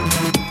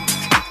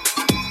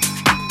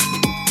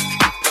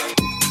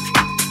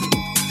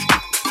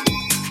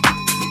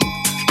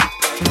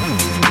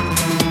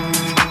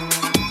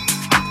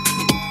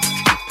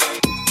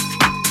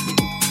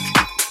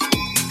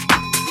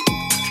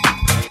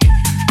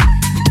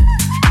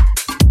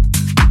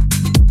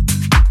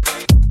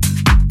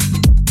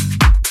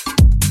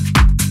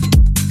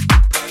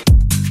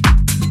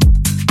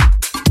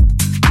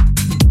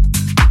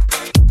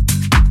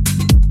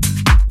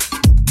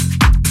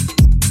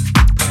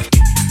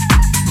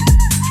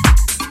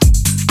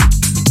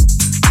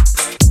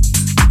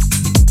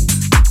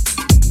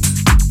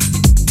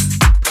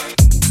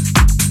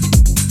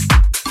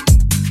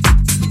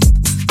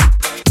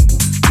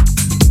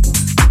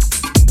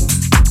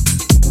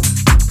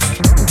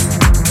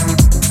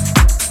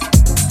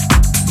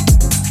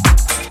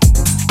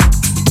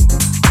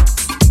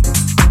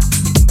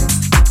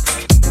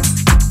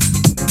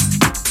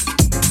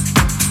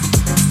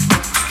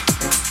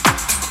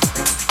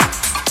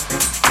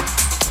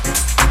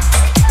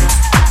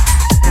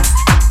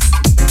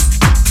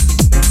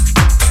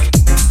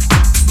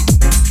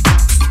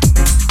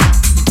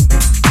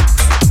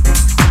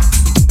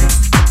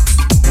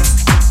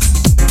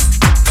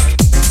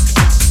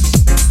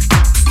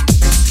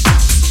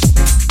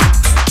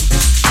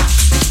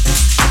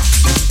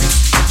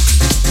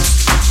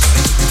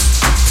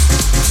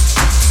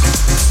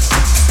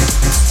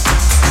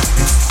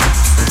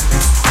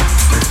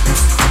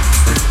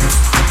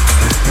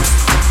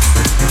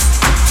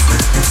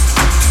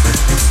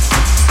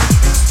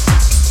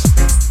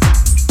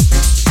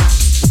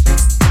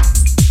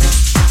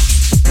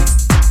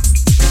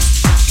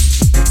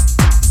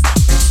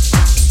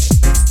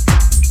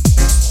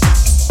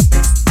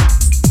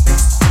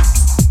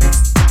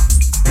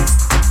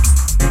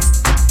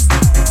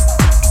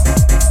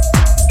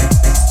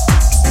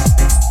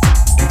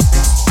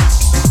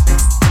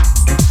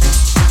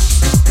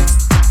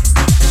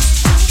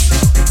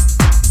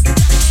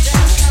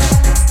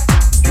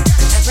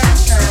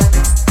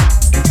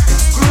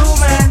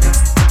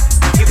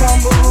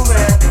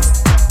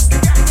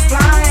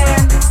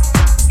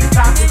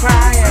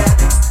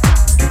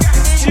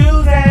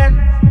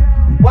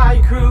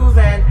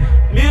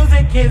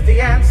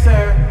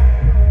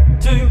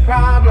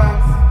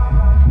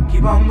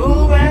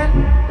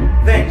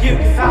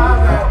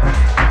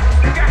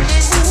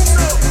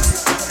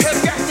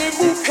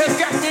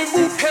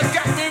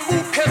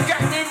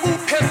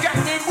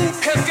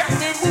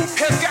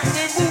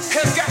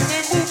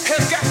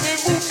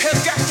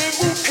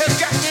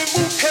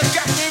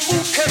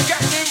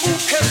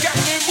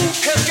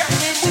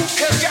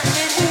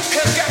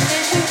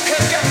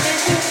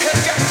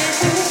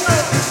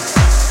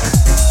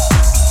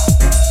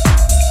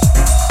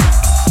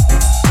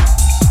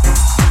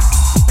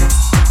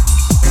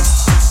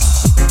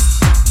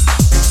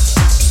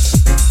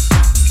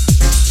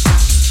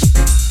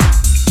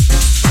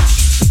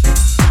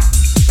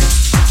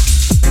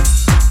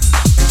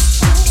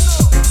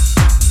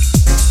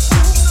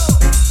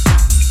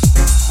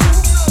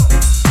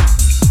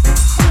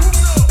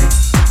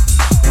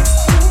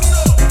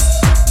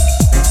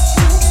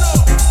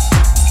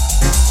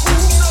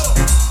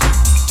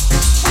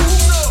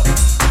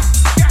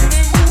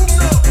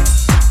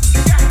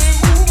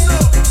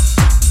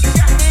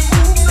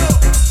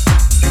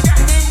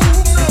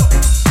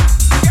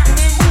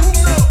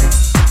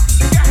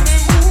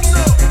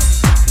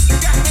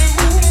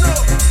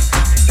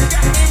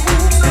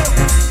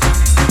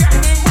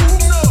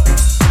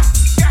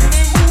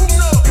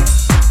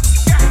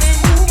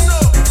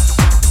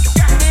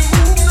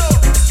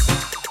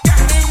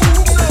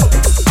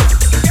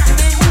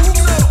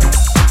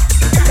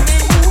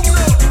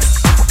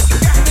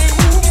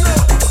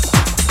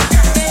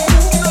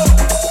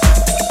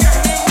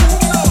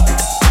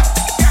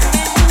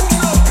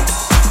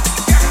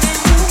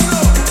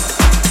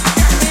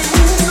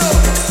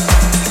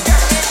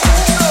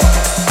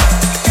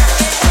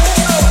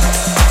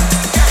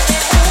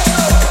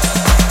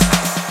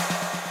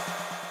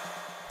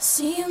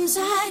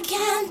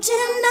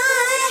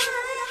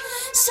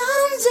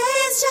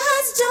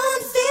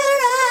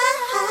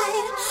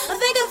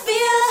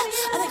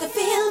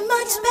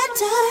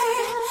 better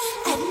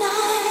at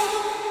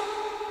night.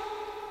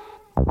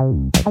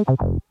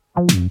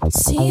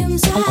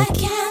 Seems I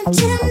can't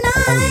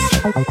deny.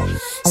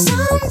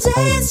 Some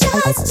days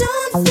just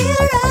don't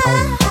feel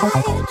right.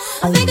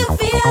 I think I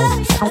feel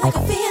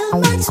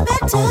much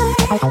better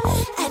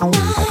at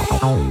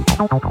night.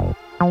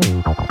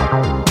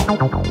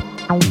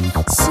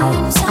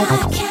 Seems I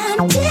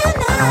can't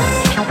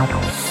deny.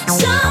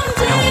 Some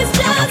days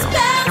just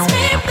pass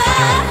me by.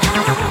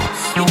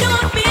 You know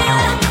I feel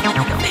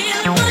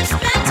much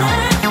better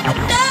at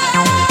night.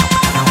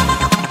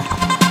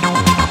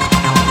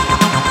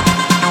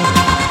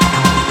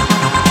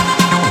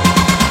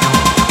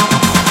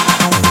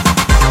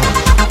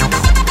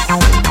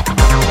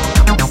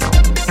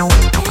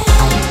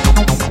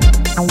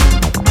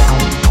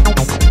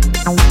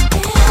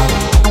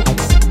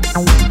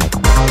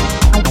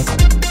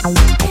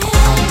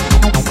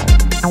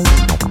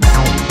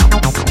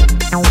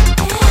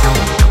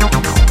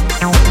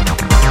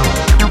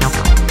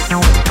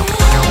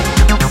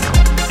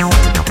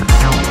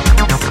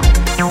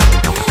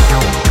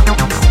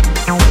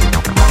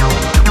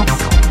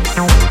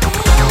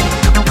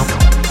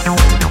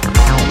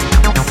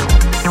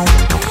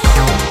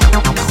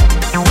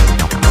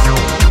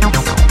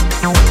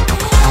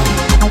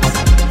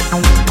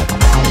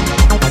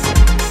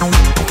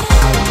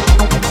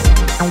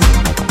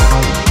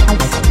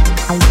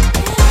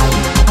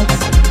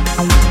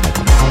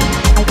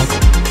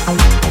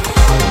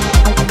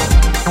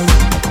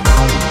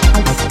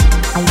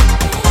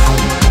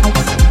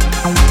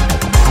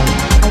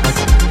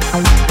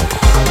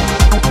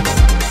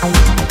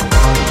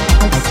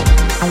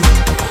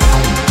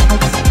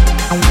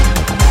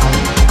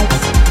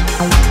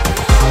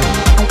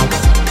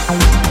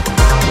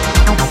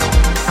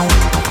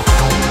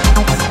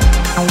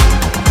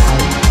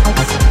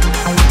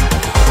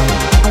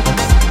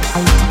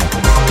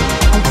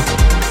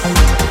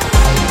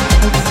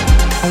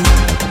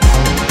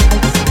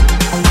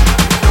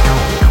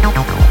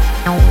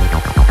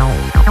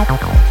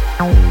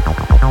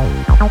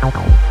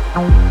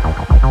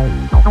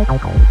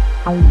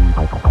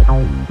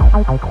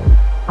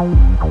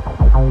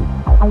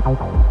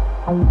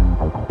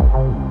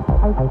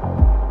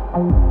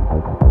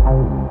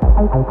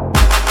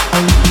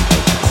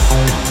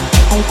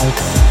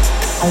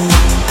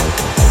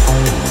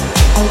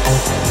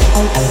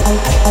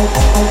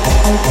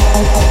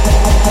 Okay.